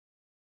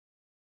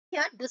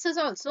here. This is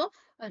also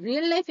a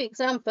real life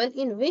example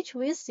in which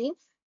we see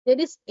there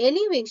is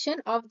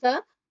elevation of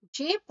the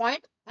J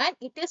point and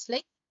it is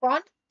like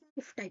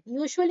concave type.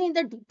 Usually in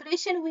the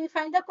depression we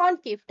find the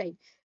concave type,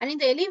 and in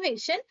the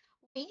elevation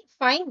we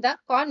find the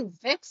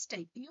convex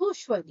type.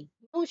 Usually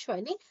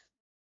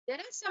there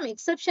are some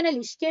exceptional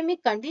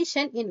ischemic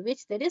condition in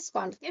which there is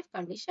concave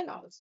condition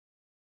also.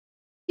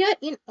 Here,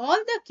 in all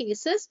the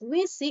cases,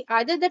 we see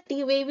either the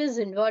T wave is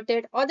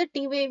inverted or the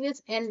T wave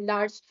is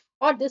enlarged,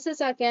 or this is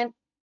again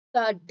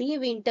the D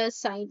Winter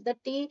sign. The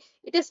T,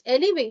 it is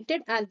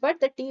elevated, and but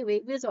the T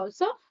wave is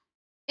also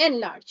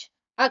enlarged.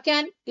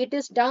 Again, it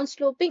is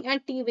downsloping,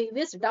 and T wave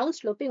is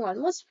downsloping,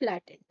 almost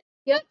flattened.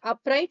 Here,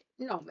 upright,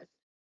 normal.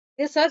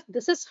 This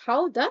is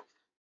how the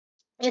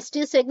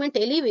ST segment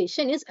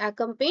elevation is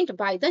accompanied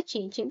by the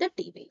change in the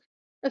T wave.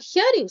 Now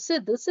here you see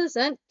this is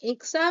an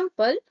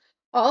example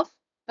of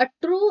a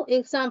true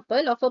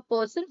example of a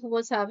person who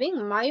was having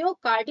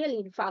myocardial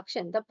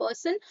infarction. The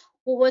person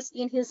who was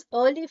in his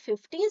early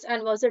 50s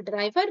and was a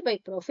driver by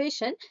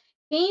profession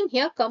came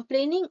here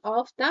complaining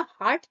of the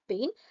heart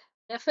pain,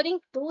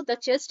 referring to the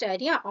chest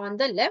area on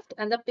the left,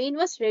 and the pain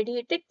was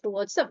radiated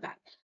towards the back.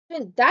 So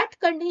in that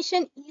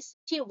condition,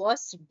 ECG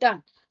was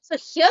done. So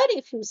here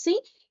if you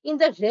see in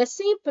the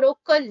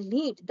reciprocal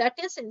lead, that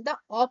is in the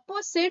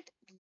opposite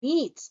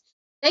leads,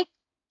 like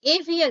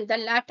AVL, the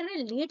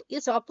lateral lead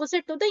is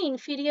opposite to the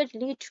inferior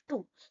lead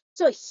too.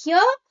 So here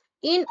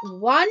in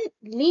one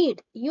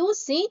lead, you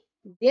see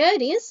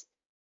there is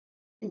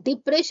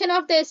depression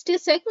of the ST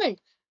segment,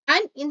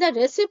 and in the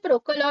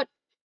reciprocal or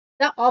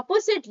the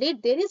opposite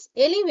lead, there is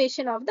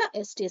elevation of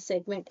the ST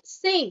segment.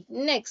 Same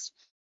next.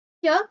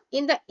 Here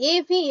in the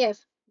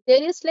AVF,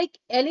 there is like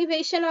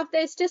elevation of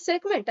the ST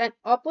segment, and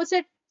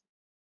opposite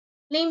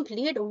limb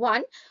lead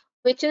 1,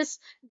 which is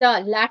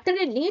the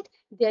lateral lead,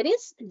 there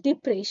is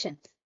depression.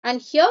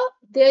 And here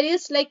there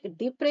is like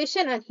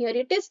depression, and here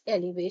it is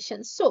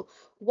elevation. So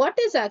what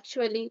is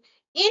actually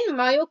in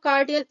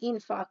myocardial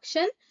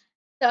infarction?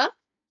 The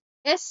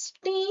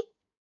ST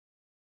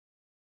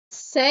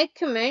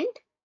segment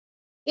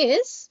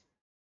is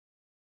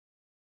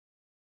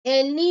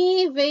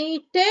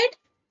elevated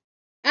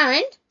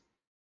and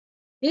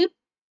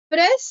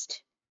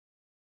depressed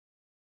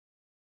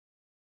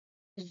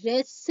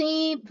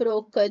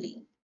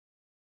reciprocally.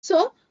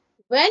 So,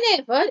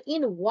 whenever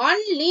in one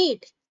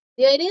lead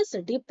there is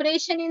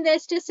depression in the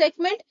ST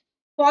segment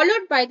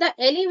followed by the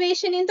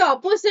elevation in the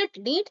opposite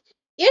lead,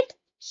 it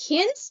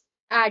hints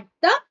at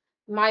the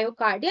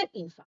myocardial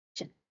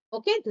infarction.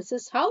 Okay, this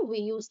is how we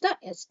use the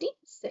ST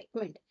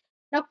segment.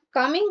 Now,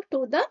 coming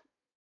to the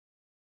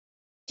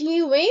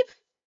T wave,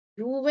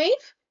 U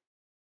wave,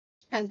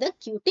 and the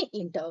QT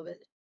interval.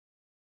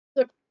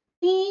 So,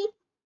 T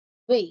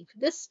wave,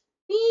 this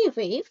T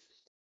wave,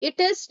 it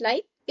is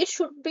like it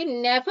should be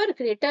never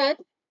greater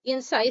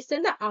in size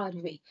than the R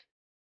wave.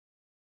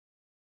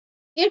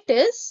 It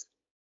is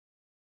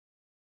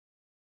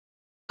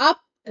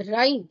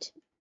upright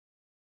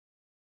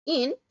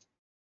in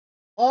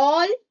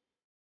all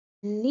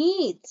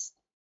leads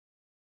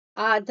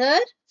other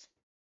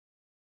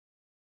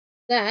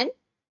than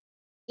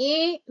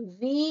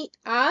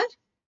AVR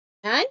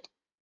and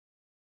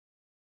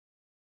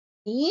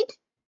lead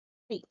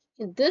 3.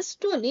 In this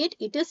two lead,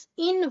 it is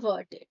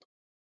inverted.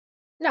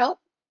 Now,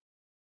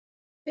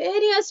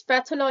 various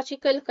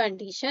pathological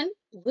condition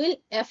will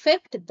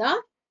affect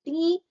the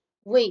T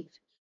wave.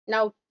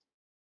 Now,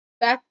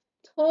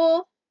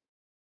 pathological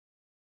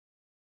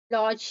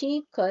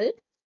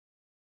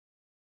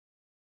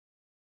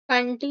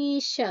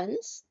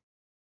conditions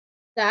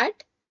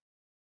that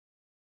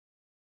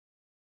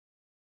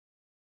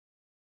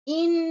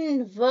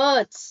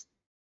inverts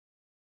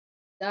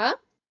the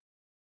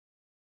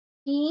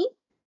T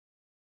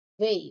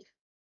wave,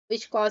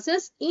 which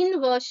causes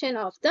inversion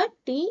of the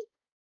T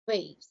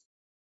waves.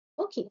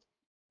 Okay,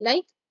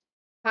 like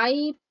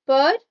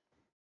hypertrophy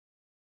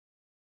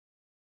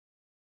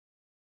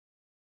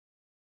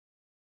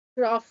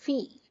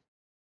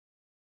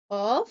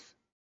of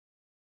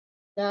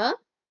the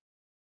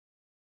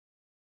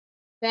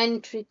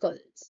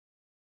ventricles,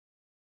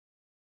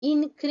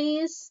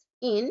 increase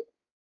in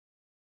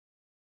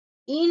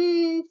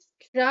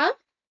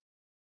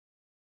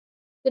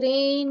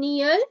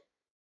intracranial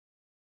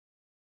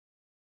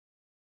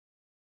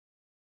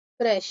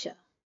pressure,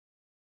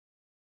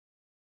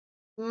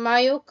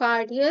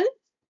 myocardial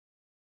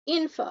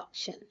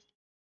infarction,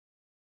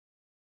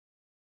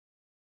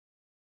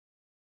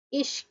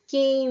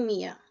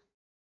 ischemia.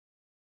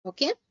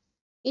 Okay,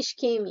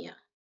 ischemia.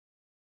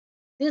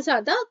 These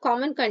are the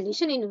common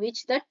condition in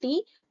which the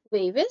T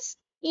wave is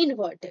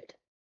inverted.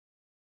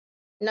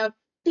 Now,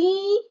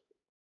 T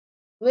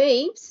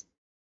waves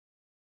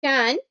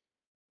can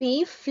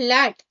be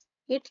flat.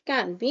 It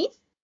can be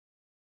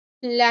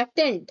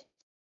flattened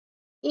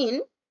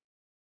in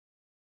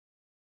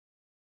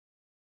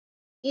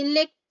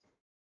electrolyte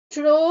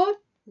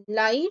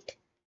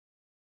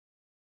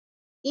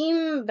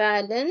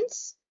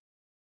imbalance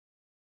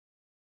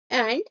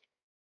and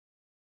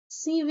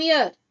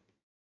severe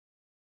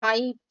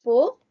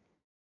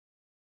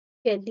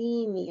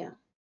hypokalemia.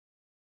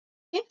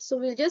 Okay, so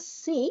we'll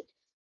just see,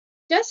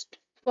 just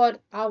for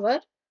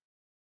our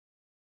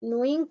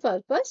knowing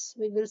purpose,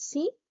 we will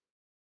see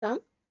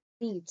some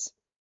reads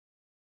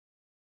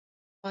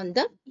on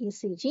the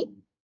ECG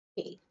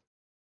scale.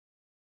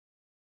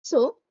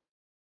 So,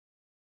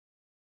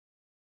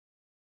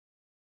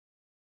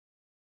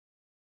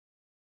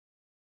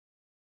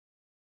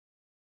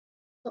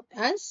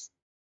 as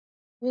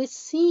we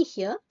see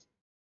here,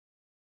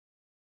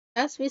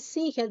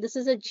 this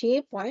is a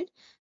J point.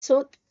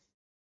 So,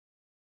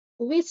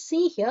 we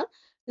see here,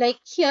 like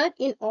here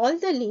in all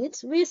the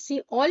leads, we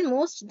see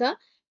almost the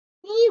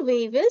T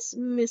wave is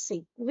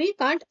missing. We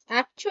can't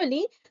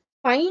actually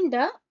find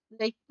a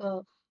like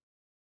a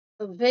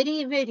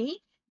very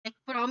like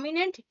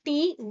prominent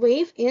T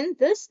wave in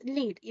this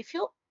lead if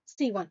you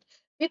see one,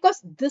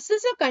 because this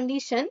is a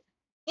condition.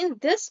 In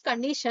this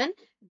condition,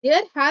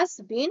 there has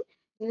been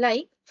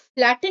like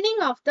flattening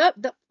of the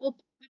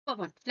upper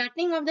one,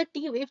 flattening of the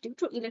T wave due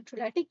to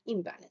electrolytic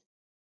imbalance.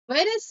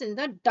 Whereas in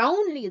the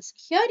down leads,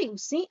 here you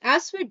see,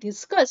 as we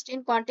discussed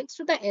in context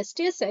to the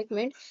STA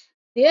segment,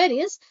 there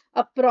is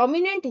a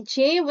prominent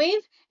J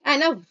wave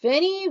and a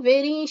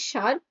very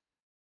sharp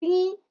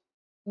T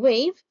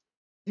wave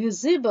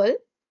visible,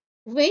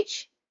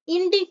 which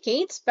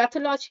indicates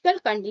pathological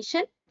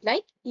condition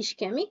like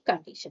ischemic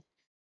condition.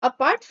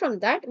 Apart from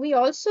that, we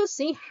also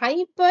see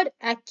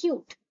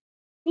hyperacute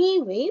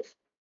T wave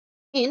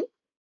in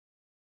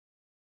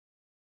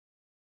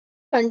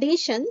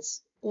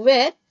conditions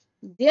where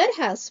there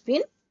has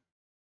been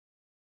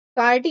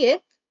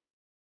cardiac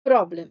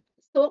problem.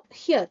 So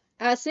here,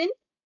 as in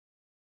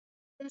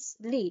this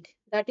lead,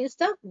 that is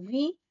the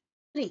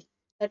V3,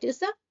 that is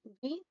the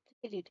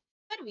V3 lead.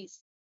 Here we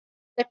see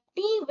the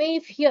T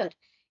wave here,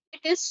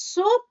 it is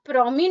so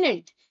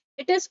prominent.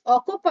 It is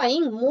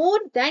occupying more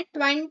than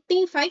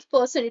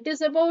 25%. It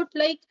is about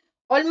like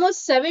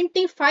almost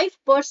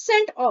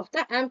 75% of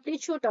the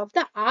amplitude of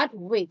the R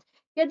wave.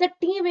 Here the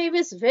T wave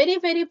is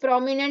very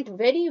prominent,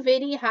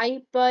 very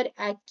hyper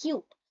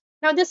acute.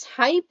 Now this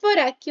hyper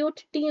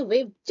acute T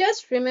wave,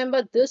 just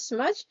remember this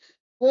much.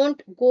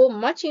 Won't go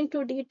much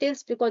into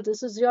details because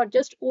this is your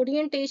just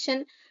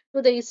orientation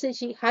to the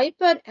ECG.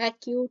 Hyper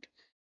acute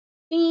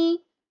T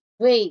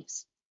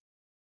waves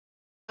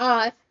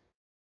are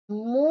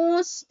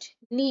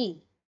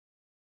mostly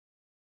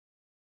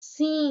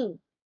seen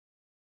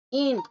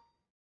in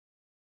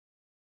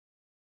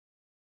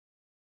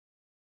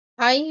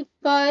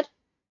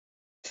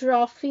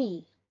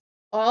hypertrophy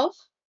of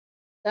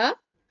the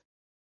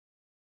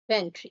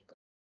ventricle.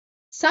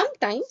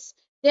 Sometimes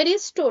there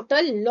is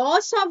total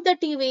loss of the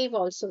T wave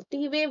also.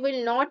 T wave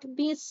will not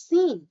be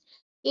seen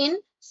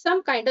in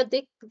some kind of,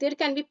 there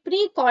can be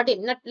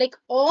pre-coordinate, not like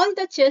all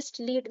the chest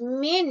lead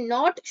may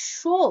not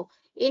show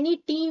any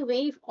T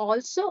wave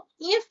also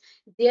if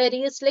there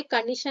is like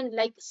condition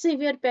like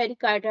severe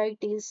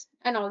pericarditis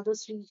and all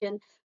those region.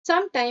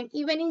 Sometimes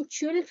even in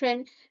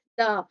children,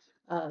 the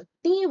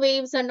T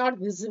waves are not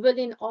visible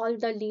in all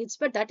the leads,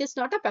 but that is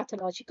not a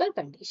pathological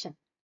condition.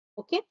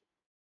 Okay.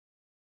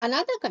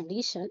 Another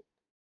condition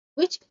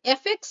which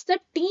affects the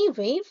T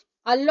wave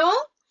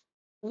along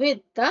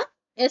with the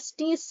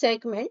ST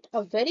segment,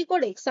 a very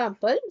good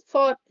example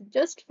for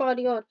just for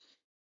your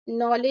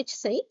knowledge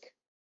sake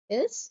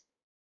is,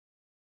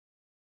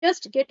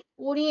 just get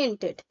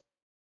oriented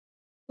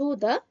to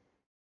the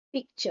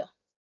picture,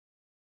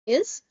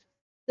 is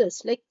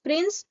this like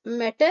Prince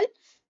metal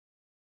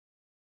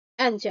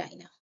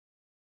angina.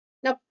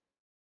 Now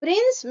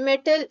Prince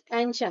metal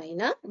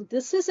angina,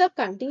 this is a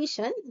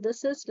condition,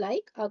 this is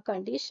like a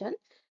condition,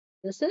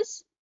 this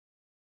is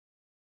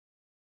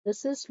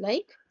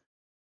like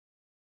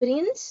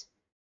Prince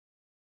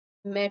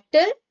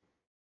metal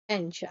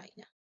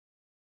angina.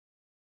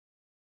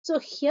 So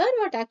here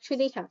what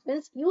actually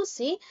happens, you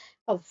see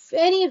a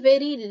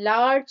very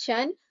large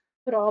and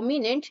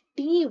prominent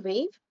T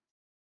wave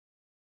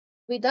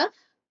with the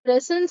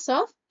presence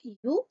of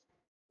U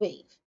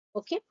wave.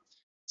 Okay.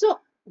 So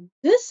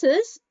this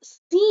is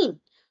seen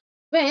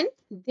when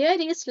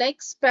there is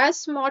like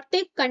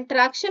spasmodic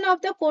contraction of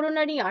the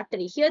coronary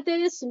artery. Here there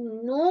is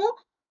no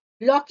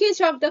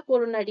blockage of the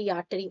coronary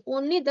artery.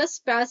 Only the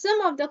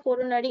spasm of the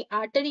coronary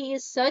artery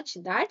is such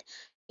that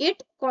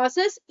it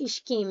causes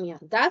ischemia.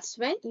 That's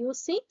when you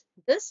see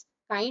this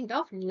kind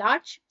of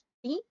large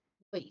T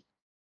wave.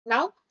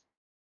 Now,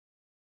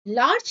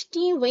 large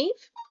T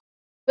wave,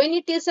 when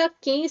it is a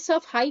case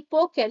of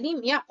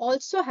hypokalemia,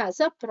 also has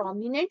a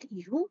prominent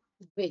U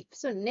wave.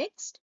 So,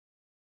 next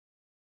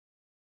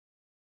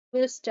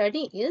we'll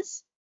study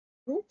is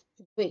U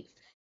wave.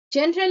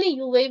 Generally,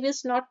 U wave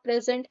is not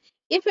present.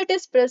 If it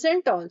is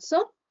present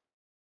also,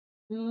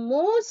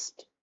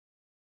 mostly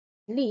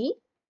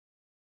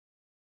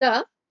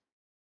the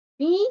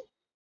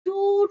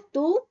V2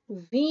 to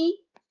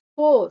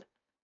V4,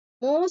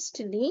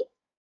 mostly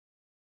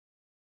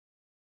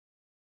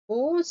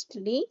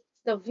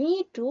the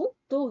V2 to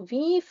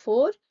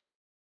V4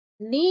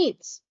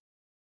 leads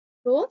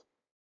to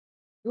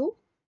U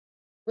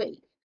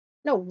wave.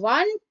 Now,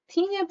 one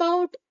thing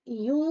about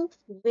U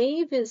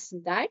wave is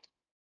that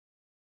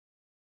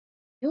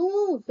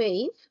U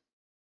wave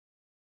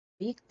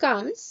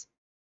becomes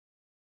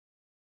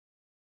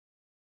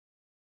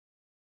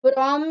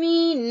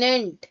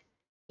prominent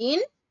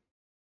in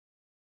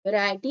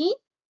bradycardia,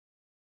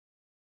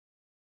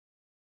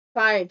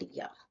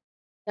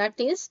 that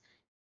is,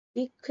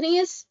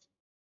 decrease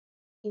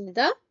in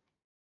the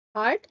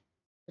heart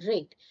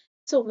rate.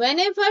 So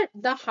whenever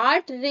the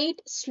heart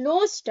rate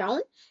slows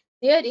down,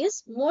 there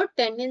is more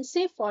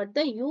tendency for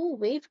the U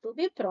wave to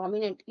be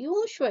prominent.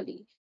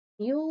 Usually,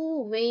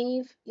 U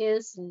wave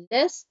is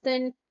less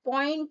than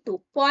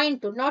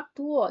 0.2, not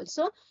 2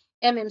 also,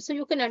 mm. So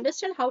you can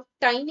understand how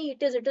tiny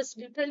it is. It is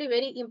literally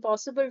very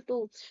impossible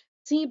to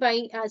see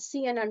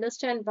and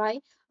understand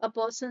by a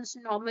person's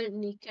normal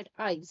naked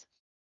eyes.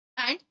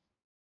 And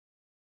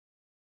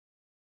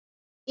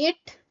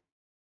it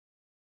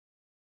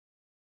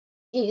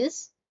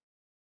is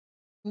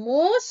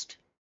most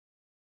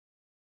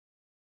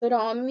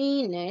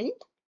prominent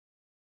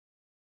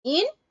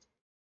in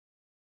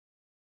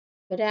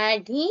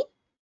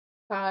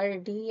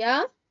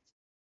bradycardia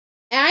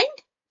and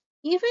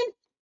even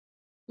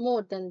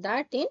more than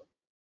that in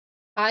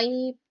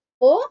hypokalemia.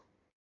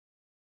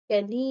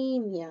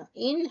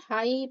 In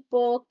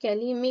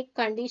hypokalemic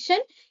condition,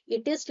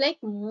 it is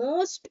like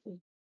most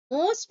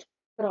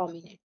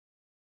prominent.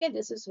 Okay,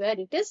 this is where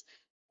it is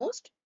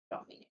most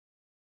prominent.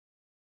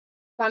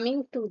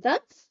 Coming to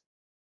the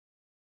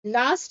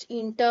last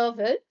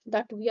interval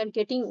that we are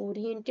getting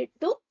oriented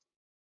to,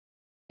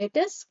 it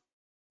is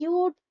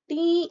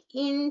QT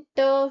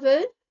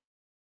interval.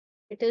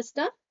 It is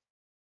the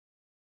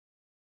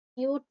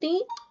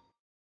QT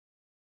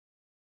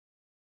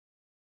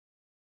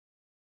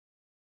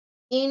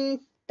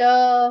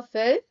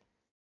interval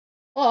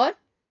or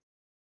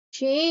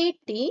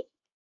JT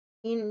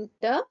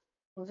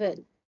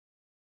interval.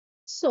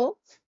 So,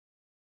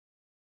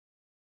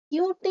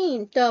 QT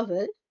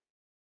interval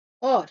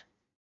or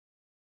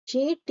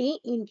JT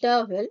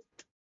interval,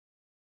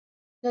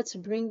 let's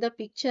bring the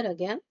picture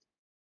again.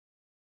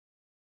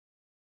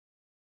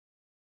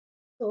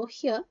 So,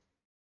 here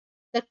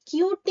the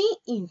QT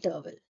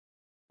interval.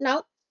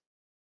 Now,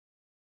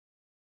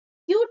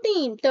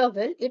 QT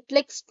interval, it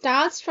like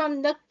starts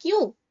from the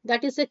Q,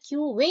 that is a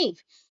Q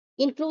wave,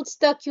 includes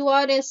the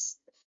QRS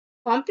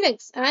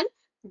complex and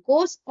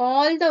goes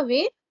all the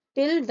way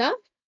till the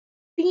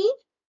T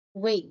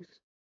wave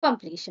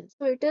completion.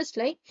 So, it is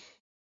like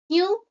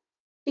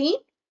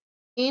QT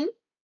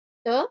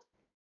interval.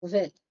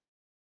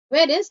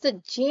 Whereas the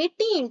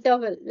JT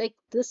interval, like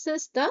this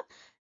is the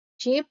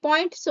J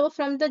point. So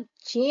from the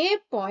J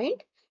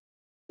point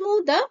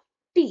to the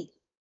T,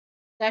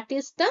 that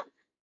is the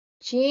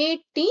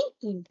JT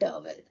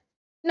interval.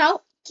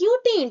 Now,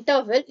 QT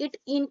interval, it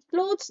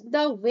includes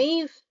the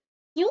wave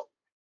Q,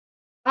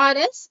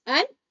 RS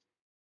and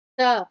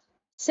the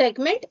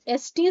segment,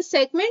 ST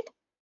segment,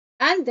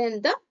 and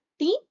then the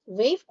T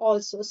wave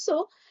also.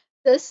 So,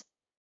 this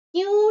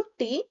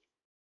QT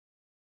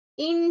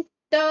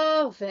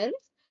interval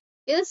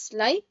is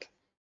like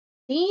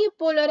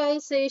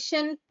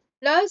depolarization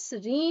plus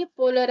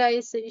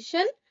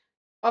repolarization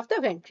of the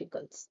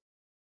ventricles,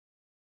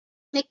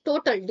 like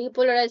total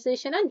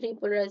depolarization and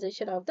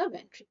repolarization of the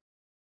ventricle.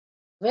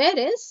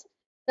 Whereas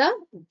the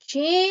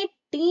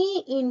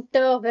JT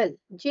interval,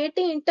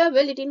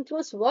 it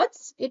includes what?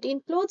 It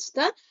includes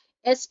the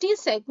ST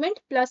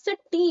segment plus the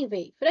T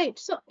wave, right?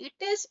 So it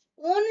is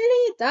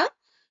only the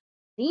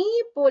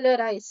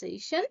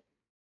repolarization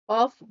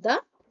of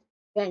the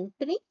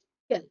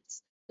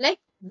ventricles, like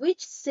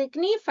which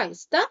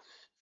signifies the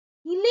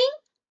healing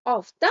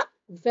of the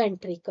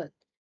ventricle.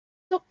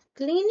 So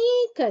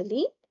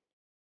clinically,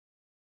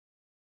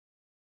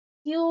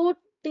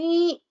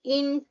 QT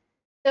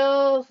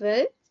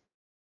interval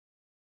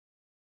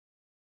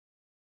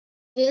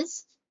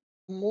is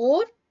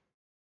more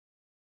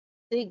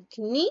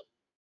significant.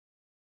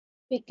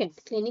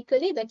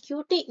 Clinically, the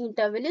QT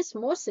interval is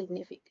more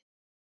significant.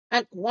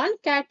 And one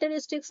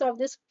characteristics of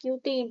this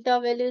QT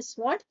interval is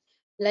what?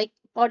 Like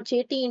or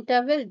JT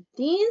interval,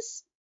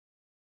 these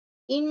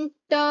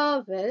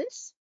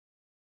intervals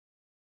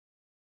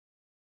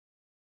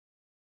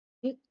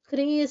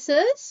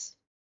decreases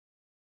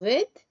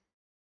with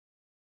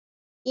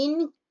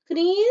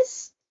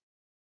increase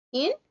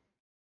in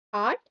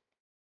heart.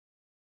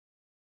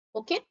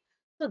 Okay,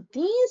 so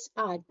these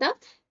are the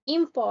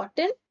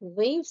important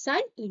waves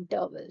and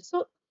intervals.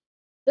 So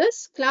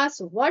this class,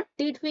 what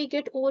did we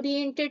get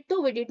oriented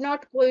to? We did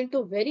not go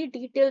into very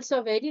details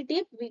or very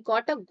deep. We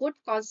got a good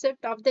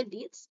concept of the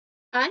leads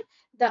and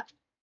the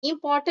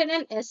important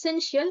and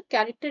essential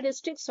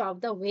characteristics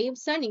of the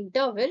waves and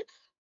interval,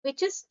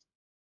 which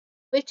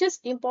is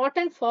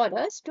important for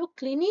us to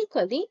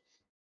clinically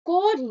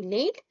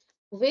correlate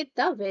with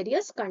the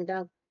various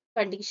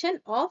condition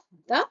of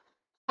the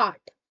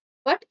heart.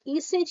 But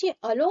ECG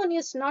alone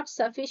is not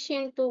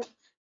sufficient to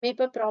make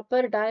a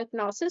proper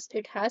diagnosis.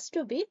 It has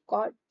to be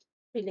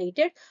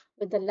correlated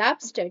with the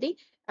lab study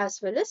as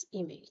well as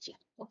imaging.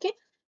 Okay,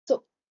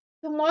 so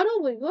tomorrow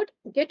we would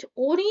get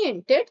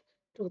oriented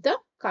to the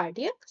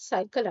cardiac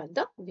cycle and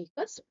the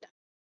vagus.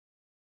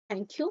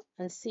 Thank you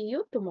and see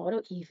you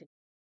tomorrow evening.